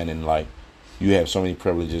understanding, like, you have so many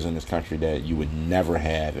privileges in this country that you would never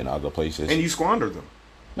have in other places. And you squander them.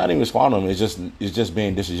 Not even squander them. It's just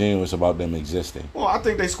being disingenuous about them existing. Well, I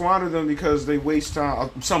think they squander them because they waste time.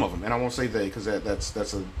 Some of them, and I won't say they, because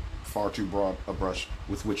that's a far too broad a brush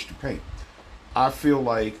with which to paint. I feel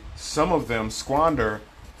like some of them squander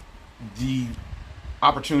the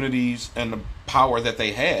opportunities and the power that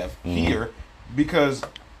they have here, because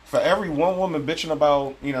for every one woman bitching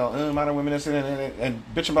about, modern women and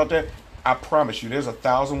bitching about that, I promise you, there's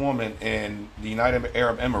 1,000 women in the United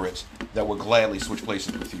Arab Emirates that would gladly switch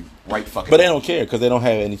places with you right fucking But they don't care because they don't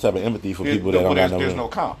have any type of empathy for people that don't have no... There's no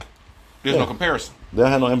comp. There's no comparison. They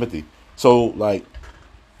don't have no empathy. So, like,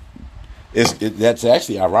 that's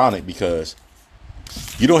actually ironic because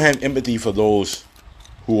you don't have empathy for those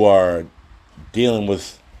who are dealing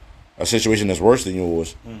with a situation that's worse than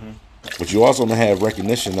yours. But you also don't have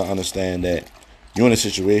recognition to understand that you're in a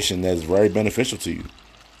situation that's very beneficial to you.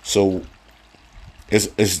 So it's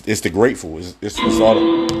the grateful. It's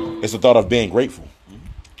the thought of being grateful.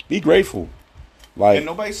 Be grateful. Like, and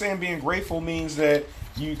nobody's saying being grateful means that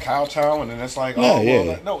you kowtow and it's like,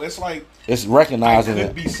 no, it's like it's recognizing it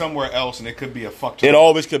could be somewhere else and it could be a fuck. It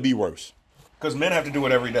always could be worse. Because men have to do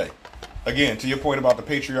it every day. Again, to your point about the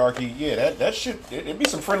patriarchy, that shit, it'd be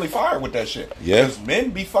some friendly fire with that shit. Yeah. Because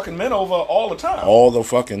men be fucking men over all the time. All the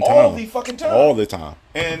fucking time. All the fucking time. All the time.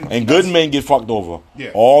 And good men get fucked over.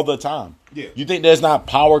 Yeah. All the time. Yeah. You think there's not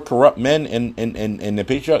power corrupt men in the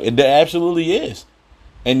patriarchy? There absolutely is.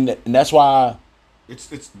 And that's why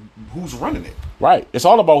it's who's running it. Right. It's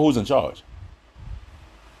all about who's in charge.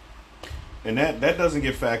 And that doesn't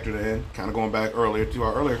get factored in. Kind of going back to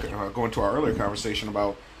our earlier conversation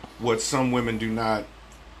about what some women do not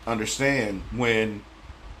understand. When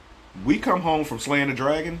we come home from slaying the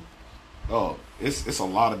dragon, it's a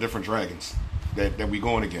lot of different dragons that we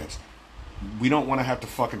going against. We don't want to have to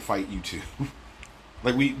fucking fight you two.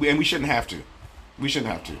 Like we shouldn't have to. We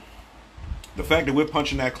shouldn't have to. The fact that we're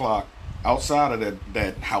punching that clock outside of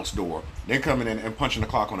that house door, then coming in and punching the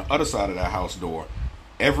clock on the other side of that house door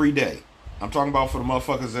every day. I'm talking about for the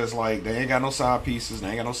motherfuckers that's like, they ain't got no side pieces, they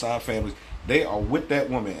ain't got no side families. They are with that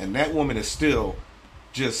woman, and that woman is still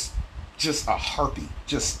just just a harpy.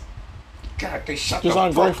 Just God, they shut Just the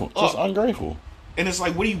ungrateful. fuck up. Just ungrateful. And it's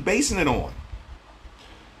like, what are you basing it on?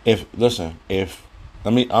 I'm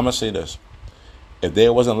gonna say this. If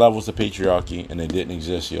there wasn't levels of patriarchy and it didn't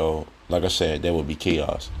exist, yo, like I said, there would be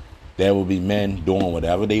chaos. There would be men doing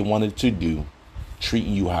whatever they wanted to do,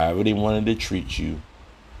 treating you however they wanted to treat you,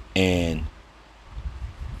 and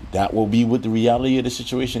that will be what the reality of the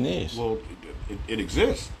situation is. Well, it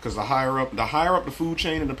exists because the higher up the food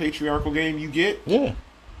chain in the patriarchal game you get, Yeah.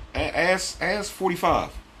 Ask 45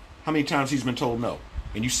 how many times he's been told no,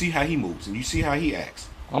 and you see how he moves and you see how he acts.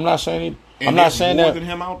 I'm not saying And I'm not there's saying more that. than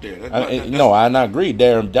him out there. No, I agree.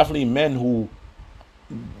 There are definitely men who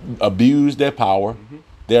abuse their power. Mm-hmm.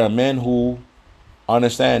 There are men who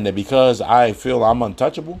understand that because I feel I'm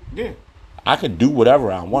untouchable, Yeah, I can do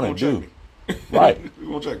whatever I want to do. Right. You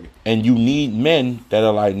won't check me. And you need men that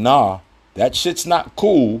are like, nah, that shit's not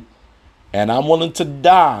cool, and I'm willing to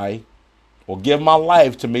die or give my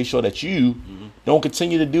life to make sure that you don't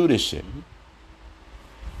continue to do this shit.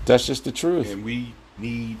 That's just the truth. And we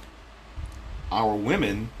need our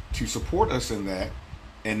women to support us in that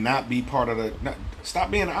and not be part of stop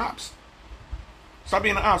being the ops. Stop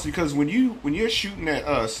being the ops, because when you're shooting at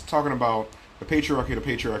us talking about the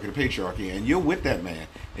patriarchy, and you're with that man,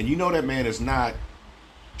 and you know that man is not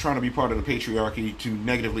trying to be part of the patriarchy to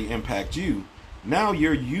negatively impact you, now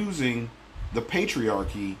you're using the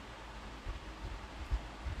patriarchy.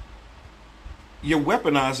 You're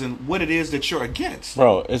weaponizing what it is that you're against,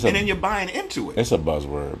 Bro, and then you're buying into it. It's a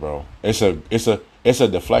buzzword, bro. It's a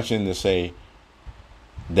deflection to say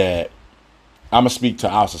that I'm gonna speak to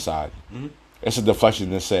our society. Mm-hmm. It's a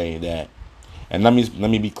deflection to say that, and let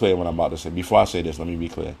me be clear what I'm about to say. Before I say this, let me be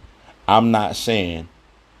clear. I'm not saying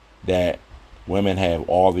that women have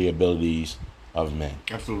all the abilities of men.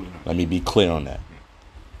 Absolutely not. Let me be clear on that.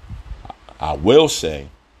 I will say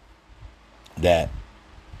that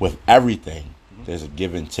with everything, there's a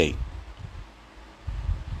give and take.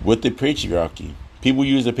 With the patriarchy, people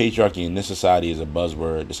use the patriarchy in this society as a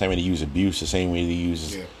buzzword, the same way they use abuse, the same way they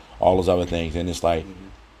use all those other things. And it's like,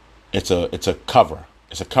 it's a cover.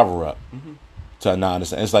 It's a cover up to not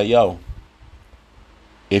understand. It's like, yo,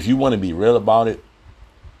 if you want to be real about it,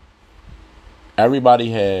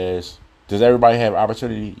 does everybody have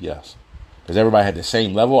opportunity? Yes. Does everybody have the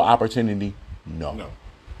same level of opportunity? No.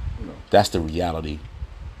 That's the reality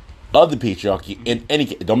of the patriarchy. In any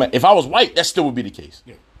case, don't matter. If I was white, that still would be the case.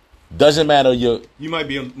 Yeah. Doesn't matter. You might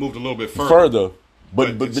be moved a little bit further, but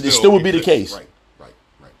it still would be the case.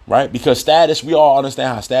 Right? Because status, we all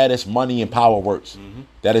understand how status, money, and power works.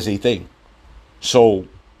 That is a thing. So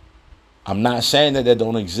I'm not saying that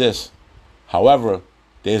don't exist. However,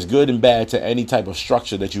 there's good and bad to any type of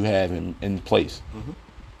structure that you have in place.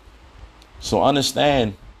 So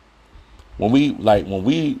understand when we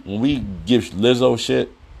give Lizzo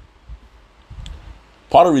shit.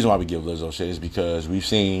 Part of the reason why we give Lizzo shit is because we've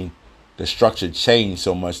seen the structure change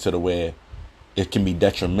so much to the where it can be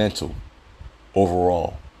detrimental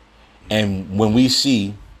overall. And when we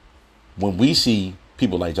see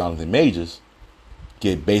people like Jonathan Majors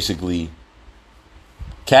get basically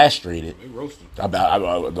castrated, I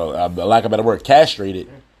lack a better word, castrated,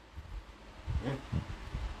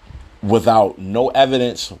 without no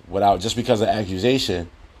evidence, without just because of accusation,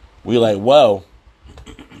 we like, well,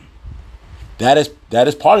 that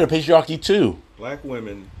is part of the patriarchy too. Black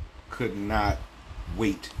women could not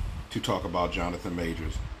wait to talk about Jonathan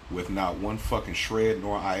Majors with not one fucking shred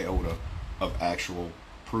nor iota of actual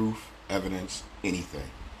proof, evidence, anything.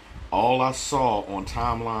 All I saw on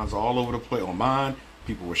timelines all over the place, on mine,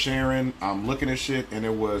 people were sharing, I'm looking at shit, and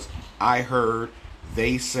it was, I heard,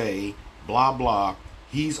 they say, blah, blah,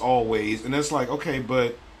 he's always, and it's like, okay,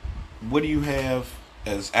 but what do you have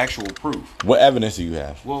as actual proof? What evidence do you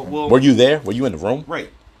have? Well, were you there? Were you in the room? Right.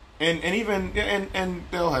 And even, and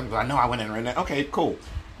they'll have, I know I went in right now. Okay, cool.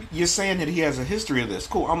 You're saying that he has a history of this.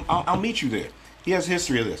 Cool, I'll meet you there. He has a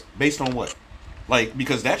history of this. Based on what? Like,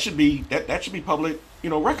 because that should be public,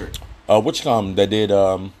 record. Which that did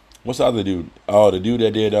what's the other dude? Oh, the dude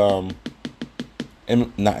that did not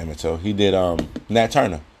Emmett Till. He did Nat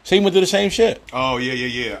Turner. So he went through the same shit. Oh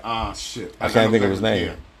yeah. Shit. I can't think of his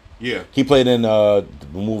name. Yeah. He played in the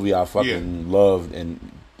movie I fucking loved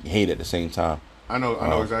and hated at the same time. I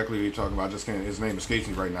know exactly what you're talking about. I just can't. His name escapes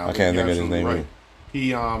me right now. I can't think of his name. Right.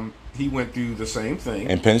 He went through the same thing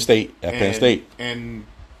in Penn State. Penn State. And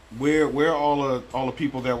where all the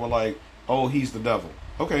people that were like, oh, he's the devil.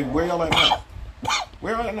 Okay, where y'all at now?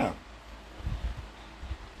 Where y'all at now?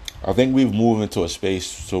 I think we've moved into a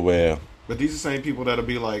space to where. But these are the same people that'll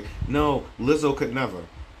be like, no, Lizzo could never.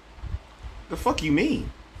 The fuck you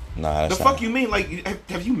mean? Nah, that's The fuck you mean? Like,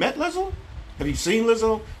 have you met Lizzo? Have you seen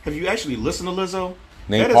Lizzo? Have you actually listened to Lizzo?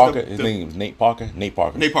 Nate That is Parker. His name is Nate Parker. Nate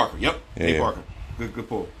Parker. Nate Parker. Yep. Yeah, Nate yeah. Parker. Good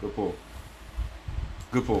pull. Good pull.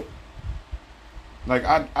 Good pull. Like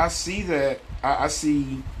I see that. I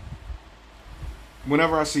see.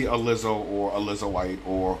 Whenever I see a Lizzo or a Lizzo White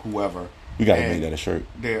or whoever, We gotta and make that a shirt.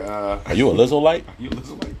 they're, Are you a Lizzo light? you a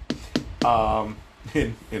Lizzo White?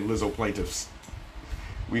 And Lizzo plaintiffs.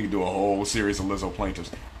 We can do a whole series of Lizzo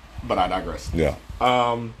plaintiffs, but I digress. Yeah.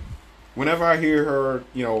 Whenever I hear her,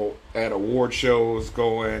 at award shows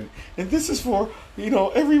going, and this is for,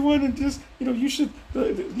 everyone, and just, you should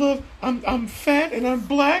love, I'm fat, and I'm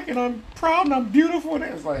black, and I'm proud, and I'm beautiful, and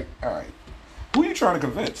it's like, all right, who are you trying to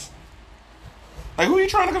convince? Like, who are you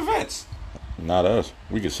trying to convince? Not us.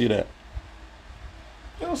 We can see that.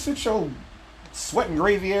 Sit your sweating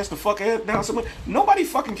gravy ass the fuck down somewhere. Nobody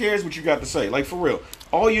fucking cares what you got to say. Like, for real.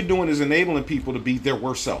 All you're doing is enabling people to be their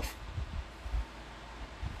worst self.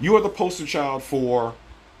 You are the poster child for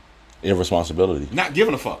Irresponsibility. not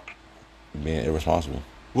giving a fuck. Being irresponsible.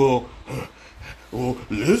 Well,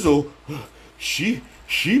 Lizzo, she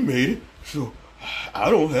made it, so I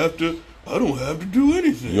don't have to do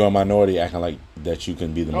anything. You're a minority acting like that you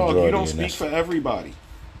can be the majority. Oh, you don't and speak that's- for everybody.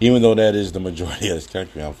 Even though that is the majority of this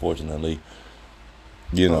country, unfortunately.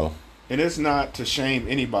 And it's not to shame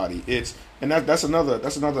anybody. That's another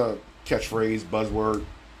catchphrase, buzzword,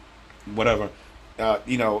 whatever.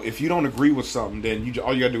 If you don't agree with something, then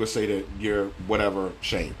all you gotta do is say that you're whatever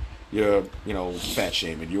shame. You're fat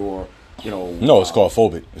shaming. You're No, it's called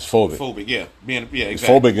phobic. It's phobic. phobic. Yeah,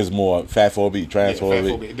 exactly. Phobic is more fat phobic, trans Yeah, phobic. fat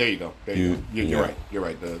phobia. There you go. You're yeah. right. You're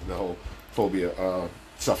right. The whole phobia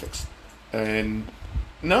suffix. And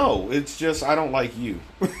no, it's just I don't like you.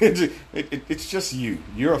 It's just you.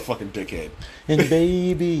 You're a fucking dickhead. And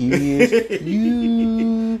baby,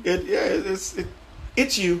 it's you.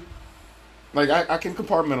 It's you. Like I can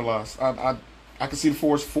compartmentalize. I can see the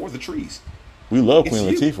forest for the trees. We love It's Queen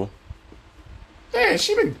you. Latifah. Yeah,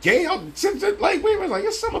 she been gay out since like we were like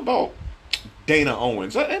it's something about Dana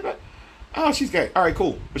Owens. Oh, she's gay. All right,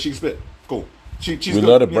 cool, but she can spit. Cool. She's We good,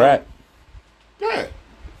 love the brat. Yeah.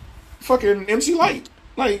 Fucking MC Light.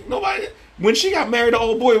 Like nobody. When she got married, the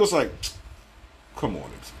old boy was like, "Come on,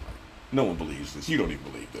 MC Light. No one believes this. You don't even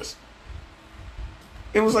believe this."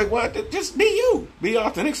 It was like, what? Just be you. Be your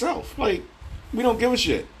authentic self. Like, we don't give a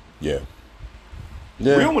shit. Yeah.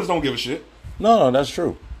 Yeah. Real ones don't give a shit. No, that's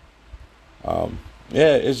true.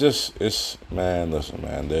 It's man, listen,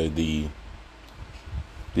 man, the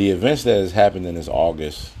events that has happened in this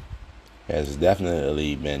August has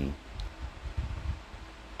definitely been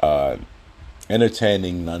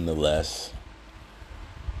entertaining nonetheless.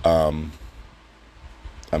 So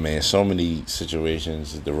many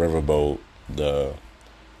situations, the riverboat, the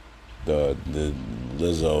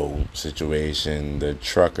Lizzo situation, the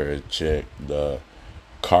trucker chick, the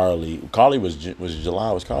Carly was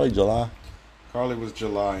July. Was Carly July? Carly was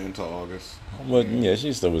July into August. But yeah,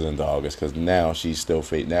 she still was into August because now she's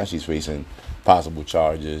facing possible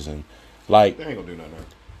charges and like They ain't gonna do nothing.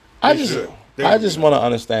 I They just should. want to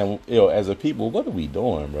understand, as a people, what are we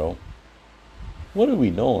doing, bro? What are we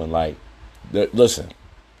doing? Like, listen,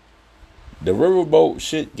 the riverboat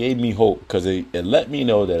shit gave me hope because it let me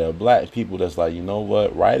know that a black people that's like, you know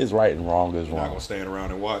what, right is right and wrong is You're not wrong. gonna stand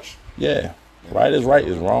around and watch. Yeah, right is right,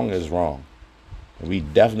 is wrong is wrong, and we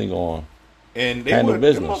definitely going. And they Handle them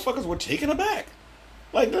business. motherfuckers were taken aback.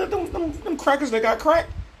 Like them crackers that got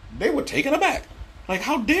cracked, they were taken aback. Like,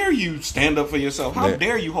 how dare you stand up for yourself? How Yeah.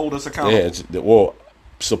 dare you hold us accountable? Yeah,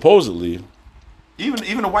 supposedly.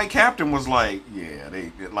 Even the white captain was like, yeah,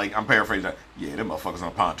 they like I'm paraphrasing that. Yeah, them motherfuckers on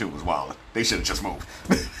the pontoon was wild. They should have just moved.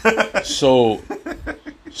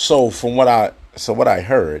 So from what I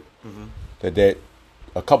heard, that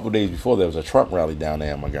a couple of days before there was a Trump rally down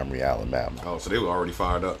there in Montgomery, Alabama. Oh, so they were already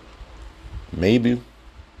fired up. Maybe,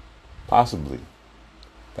 possibly,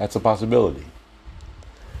 that's a possibility.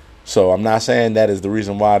 So I'm not saying that is the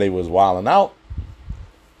reason why they was wilding out.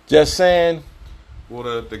 Just saying. Well,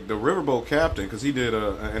 the riverboat captain, because he did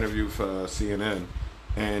an interview for CNN,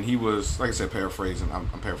 and he was, like I said, paraphrasing. I'm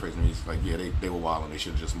paraphrasing. He's like, yeah, they were wild and they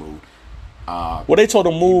should have just moved. Well, they told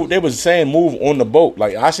them move. They was saying move on the boat.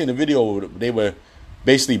 Like I seen the video. They were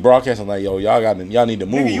basically broadcasting like, yo, y'all need to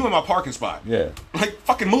move. Nigga, you in my parking spot. Yeah. Like,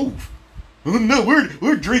 fucking move. No,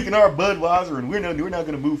 we're drinking our Budweiser and we're not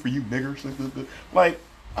gonna move for you, niggers. Like,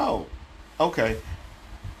 oh, okay,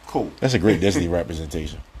 cool. That's a great Disney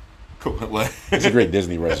representation. Cool. What? It's a great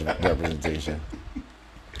Disney representation.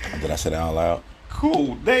 Did I say that out loud?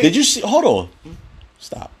 Cool. Did you see? Hold on.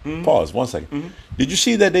 Stop. Pause. 1 second. Did you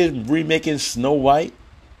see that they're remaking Snow White?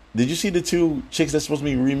 Did you see the two chicks that's supposed to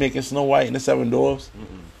be remaking Snow White and the Seven Dwarfs?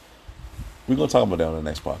 We're gonna talk about that on the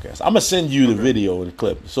next podcast. I'm gonna send you the video and the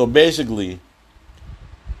clip. So basically,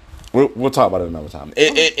 we'll talk about it another time.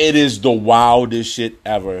 It is the wildest shit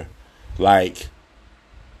ever. Like,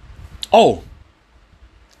 I'm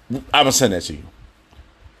gonna send that to you.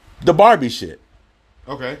 The Barbie shit.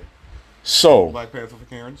 Okay. So Black Panther for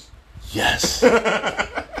Karens. yes,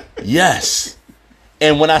 yes.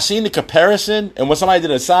 And when I seen the comparison, and when somebody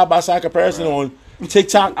did a side by side comparison on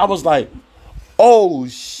TikTok, I was like, "Oh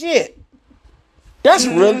shit, that's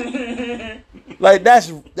really like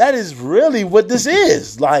that is really what this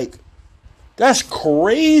is. Like, that's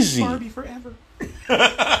crazy." Barbie forever.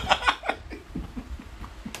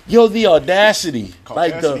 Yo, the audacity,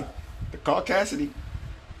 like the caucasity.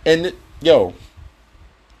 and yo,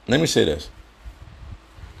 let me say this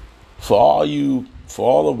for all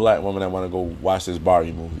the black women that want to go watch this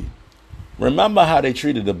Barbie movie. Remember how they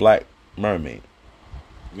treated the Black Mermaid.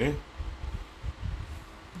 Yeah.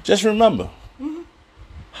 Just remember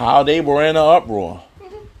how they were in an uproar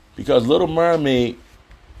because Little Mermaid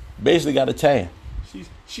basically got a tan.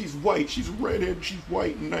 She's white, she's redhead, she's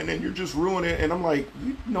white, and then you're just ruining it. And I'm like,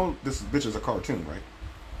 you know, this bitch is a cartoon, right?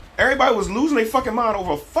 Everybody was losing their fucking mind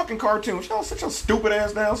over a fucking cartoon. Y'all sit your stupid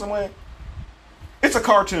ass down somewhere. It's a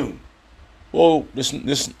cartoon. Well, this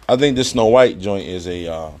I think this Snow White joint is it's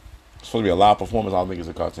supposed to be a live performance. I don't think it's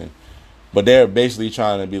a cartoon, but they're basically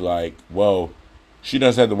trying to be like, well, she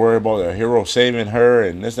doesn't have to worry about a hero saving her,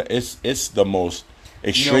 and it's the most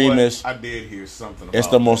extremist. You know what? I did hear something. It's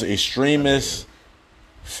the most extremist,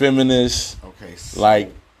 feminist, so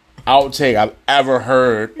like outtake I've ever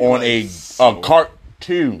heard on like, a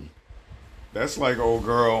cartoon. That's like old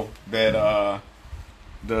girl that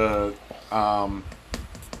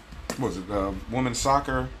was it the women's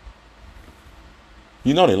soccer?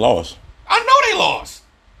 You know they lost. I know they lost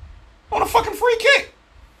on a fucking free kick.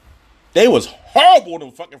 They was horrible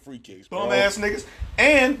them fucking free kicks, bro. Bum ass niggas,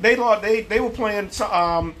 and they lost. They were playing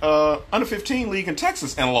under 15 league in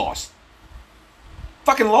Texas and lost.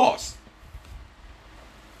 Fucking lost.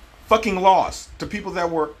 Fucking lost to people that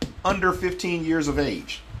were under 15 years of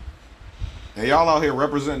age. And y'all out here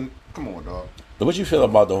representing. Come on, dog. What you feel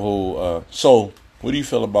about the whole? So, what do you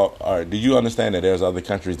feel about? All right, did you understand that there's other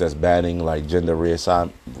countries that's banning like gender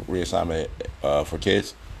reassignment for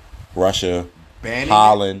kids? Russia, Banning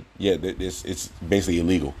Holland. Yeah, it's basically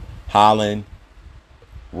illegal. Holland,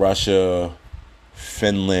 Russia,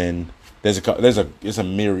 Finland. It's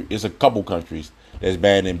a couple countries that's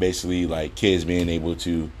banning basically like kids being able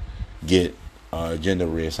to get gender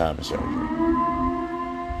reassignment surgery.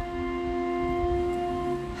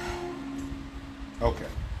 Okay.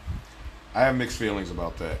 I have mixed feelings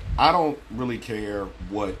about that. I don't really care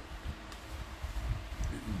what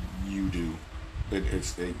you do. It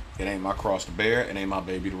ain't my cross to bear. It ain't my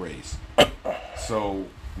baby to raise. So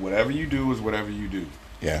whatever you do is whatever you do.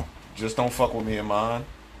 Yeah. Just don't fuck with me and mine.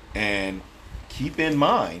 And keep in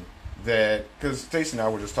mind that, because Stacey and I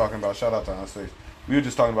were just talking about, shout out to Aunt Stacey. We were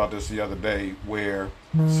just talking about this the other day where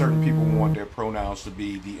certain people want their pronouns to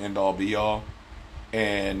be the end all be all.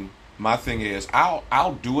 And my thing is,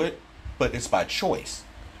 I'll do it, but it's by choice.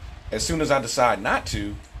 As soon as I decide not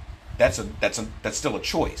to, that's still a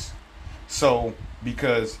choice. So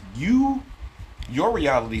because your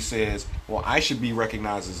reality says, well, I should be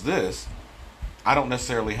recognized as this, I don't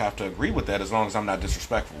necessarily have to agree with that as long as I'm not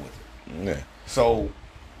disrespectful with it. Yeah. So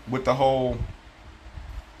with the whole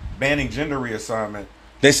banning gender reassignment,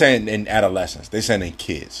 They're saying in adolescence. They're saying in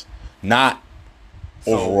kids, not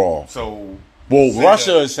overall. So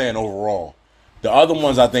Russia is saying overall. The other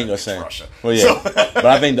ones I think are saying. Russia. Well, yeah, but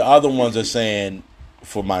I think the other ones are saying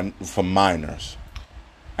for minors.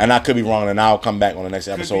 And I could be wrong, and I'll come back on the next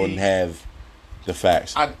episode and have the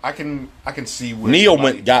facts. I can see where Neo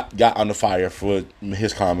somebody got under fire for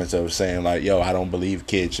his comments of saying like, "Yo, I don't believe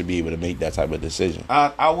kids should be able to make that type of decision." I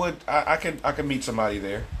could meet somebody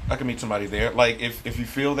there. I can meet somebody there. Like if you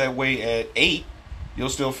feel that way at 8, you'll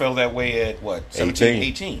still feel that way at what 17,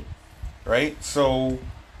 18, right? So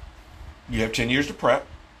you have 10 years to prep.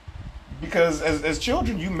 Because as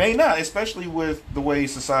children, you may not, especially with the way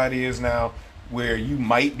society is now, where you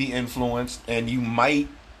might be influenced and you might,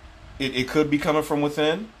 it could be coming from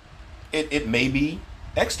within. It may be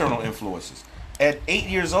external influences. At 8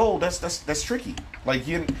 years old, that's tricky. Like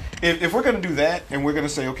if we're gonna do that and we're gonna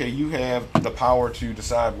say, okay, you have the power to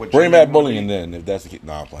decide what. Bring back bullying then, if that's the case.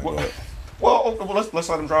 No, I'm playing. Well, let's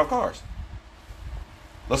let them drive cars.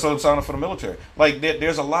 Let's let them sign up for the military. Like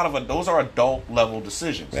there's a lot of those are adult level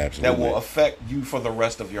decisions Absolutely. that will affect you for the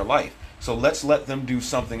rest of your life. So let's let them do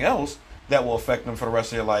something else that will affect them for the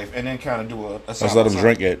rest of their life, and then kind of do a Let's let them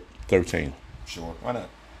drink at 13. Sure, why not?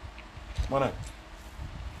 Why not?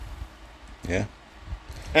 Yeah.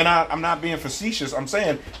 And I'm not being facetious. I'm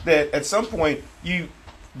saying that at some point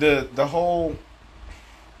the whole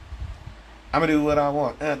I'm gonna do what I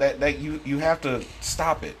want. That you have to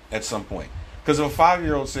stop it at some point. Because if a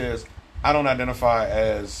 5-year-old says, "I don't identify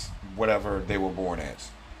as whatever they were born as,"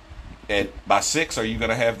 by 6, are you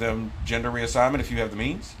gonna have them gender reassignment if you have the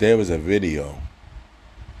means? There was a video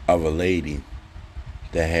of a lady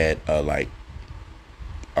that had a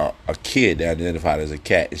kid that identified as a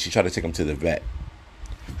cat, and she tried to take him to the vet,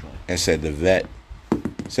 and said the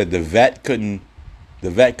vet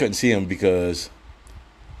couldn't see him because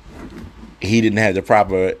he didn't have the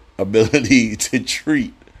proper ability to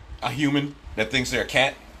treat A human that thinks they're a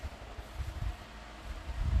cat.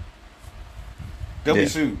 They'll be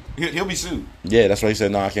sued. He'll be sued. Yeah, that's why he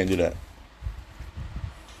said, no, I can't do that.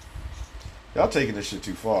 Y'all taking this shit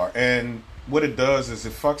too far. And what it does is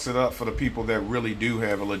it fucks it up for the people that really do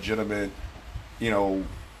have a legitimate, I don't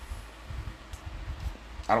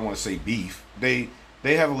want to say beef. They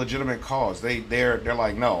have a legitimate cause. They're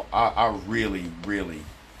like, no, I really,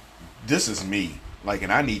 this is me. Like,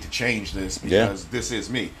 and I need to change this because this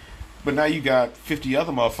is me. But now you got 50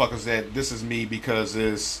 other motherfuckers that this is me because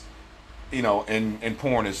it's, and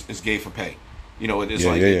porn is gay for pay.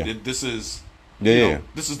 It's this is,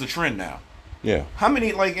 this is the trend now. Yeah. How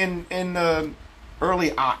many, like, in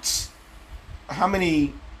early aughts, how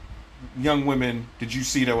many young women did you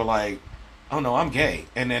see that were like, oh no, I'm gay?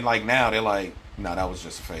 And then, like, now they're like, no, that was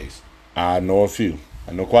just a phase. I know a few.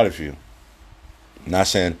 I know quite a few. Not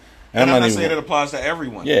saying... And I'm not saying it applies to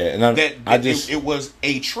everyone. Yeah, and it was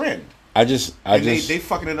a trend. They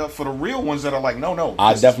fucking it up for the real ones that are like, no.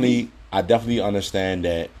 I definitely understand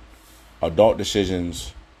that adult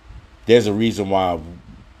decisions. There's a reason why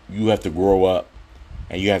you have to grow up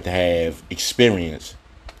and you have to have experience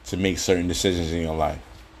to make certain decisions in your life.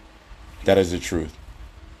 That is the truth.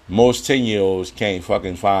 Most 10-year-olds can't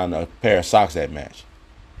fucking find a pair of socks that match.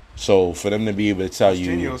 So for them to be able to tell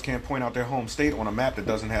you... 10-year-olds can't point out their home state on a map that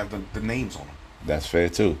doesn't have the names on them. That's fair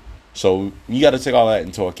too. So you got to take all that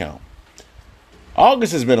into account.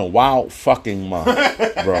 August has been a wild fucking month,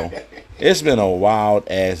 bro. It's been a wild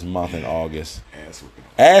ass month in August.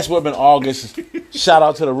 Ass whipping August. Shout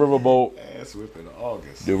out to the riverboat. Ass whipping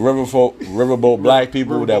August. The riverboat black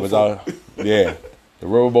people that was out. Yeah. The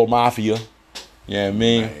riverboat mafia. You know what I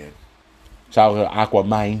mean? Man. Shout out to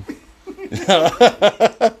Aquaman.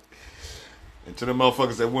 And to the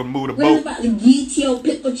motherfuckers that wouldn't move the What boat. about the get your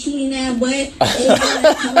piccochini that boy?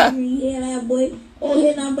 That boy. Oh,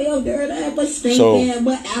 head on boy, your dirt that boy, stink that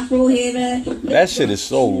boy, afro head that shit is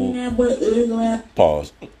so...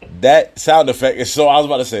 Pause. That sound effect is so... I was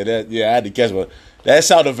about to say that. Yeah, I had to catch it. That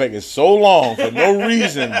sound effect is so long for no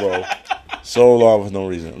reason, bro. So long for no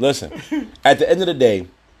reason. Listen, at the end of the day,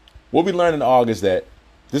 what we learned in August that...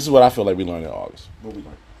 This is what I feel like we learned in August. What we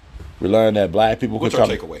learned? We learned that black people What's can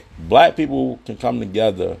our takeaway? Black people can come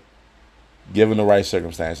together given the right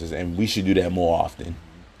circumstances, and we should do that more often.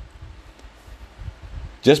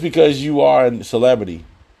 Just because you are a celebrity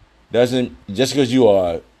doesn't... Just because you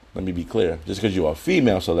are... Let me be clear. Just because you are a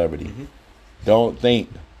female celebrity, don't think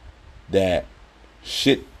that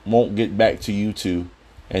shit won't get back to you too,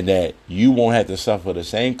 and that you won't have to suffer the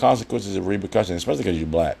same consequences and repercussions, especially because you're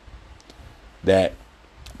black, that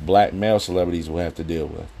black male celebrities will have to deal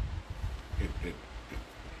with.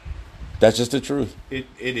 That's just the truth. It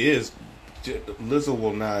is. Lizzo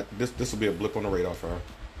will not. This will be a blip on the radar for her.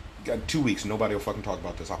 Got 2 weeks. Nobody will fucking talk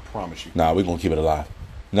about this. I promise you. Nah, we're gonna keep it alive.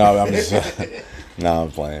 No, I'm just. Nah,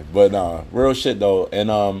 I'm playing. But nah, real shit though. And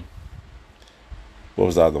what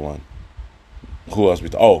was the other one? Who else?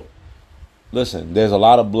 Listen. There's a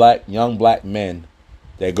lot of young black men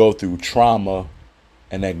that go through trauma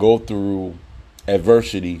and that go through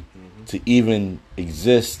adversity to even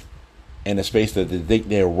exist in a space that they think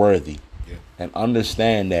they're worthy. Yeah. And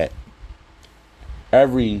understand that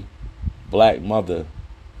every black mother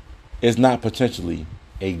is not potentially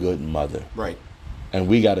a good mother. Right. And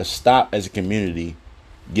we got to stop as a community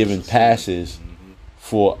giving passes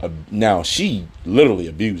for... Now, she literally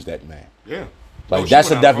abused that man. Yeah. Like,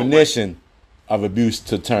 that's a definition of abuse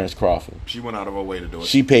to Terrence Crawford. She went out of her way to do it.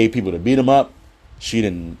 She paid people to beat him up.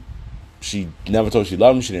 She never told she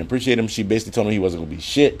loved him. She didn't appreciate him. She basically told him he wasn't going to be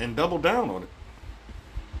shit. And doubled down on it.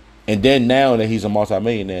 And then now that he's a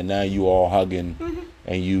multimillionaire, now you all hugging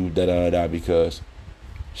and you da-da-da-da because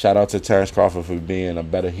shout out to Terrence Crawford for being a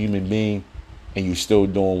better human being, and you still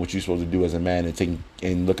doing what you're supposed to do as a man and taking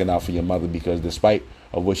and looking out for your mother, because despite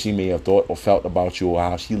of what she may have thought or felt about you or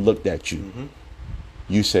how she looked at you,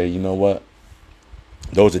 you say, you know what?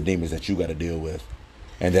 Those are demons that you got to deal with,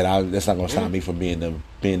 and that's not gonna stop me from being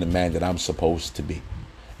the man that I'm supposed to be,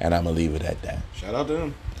 and I'm gonna leave it at that. Shout out to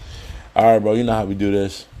him. All right, bro. You know how we do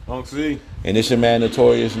this. Unc C. And it's your man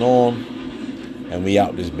Notorious Norm, and we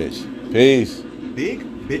out this bitch. Peace. Big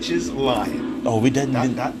bitches lying. Oh, we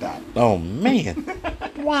didn't. Dot. Oh man.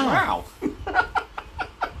 Wow.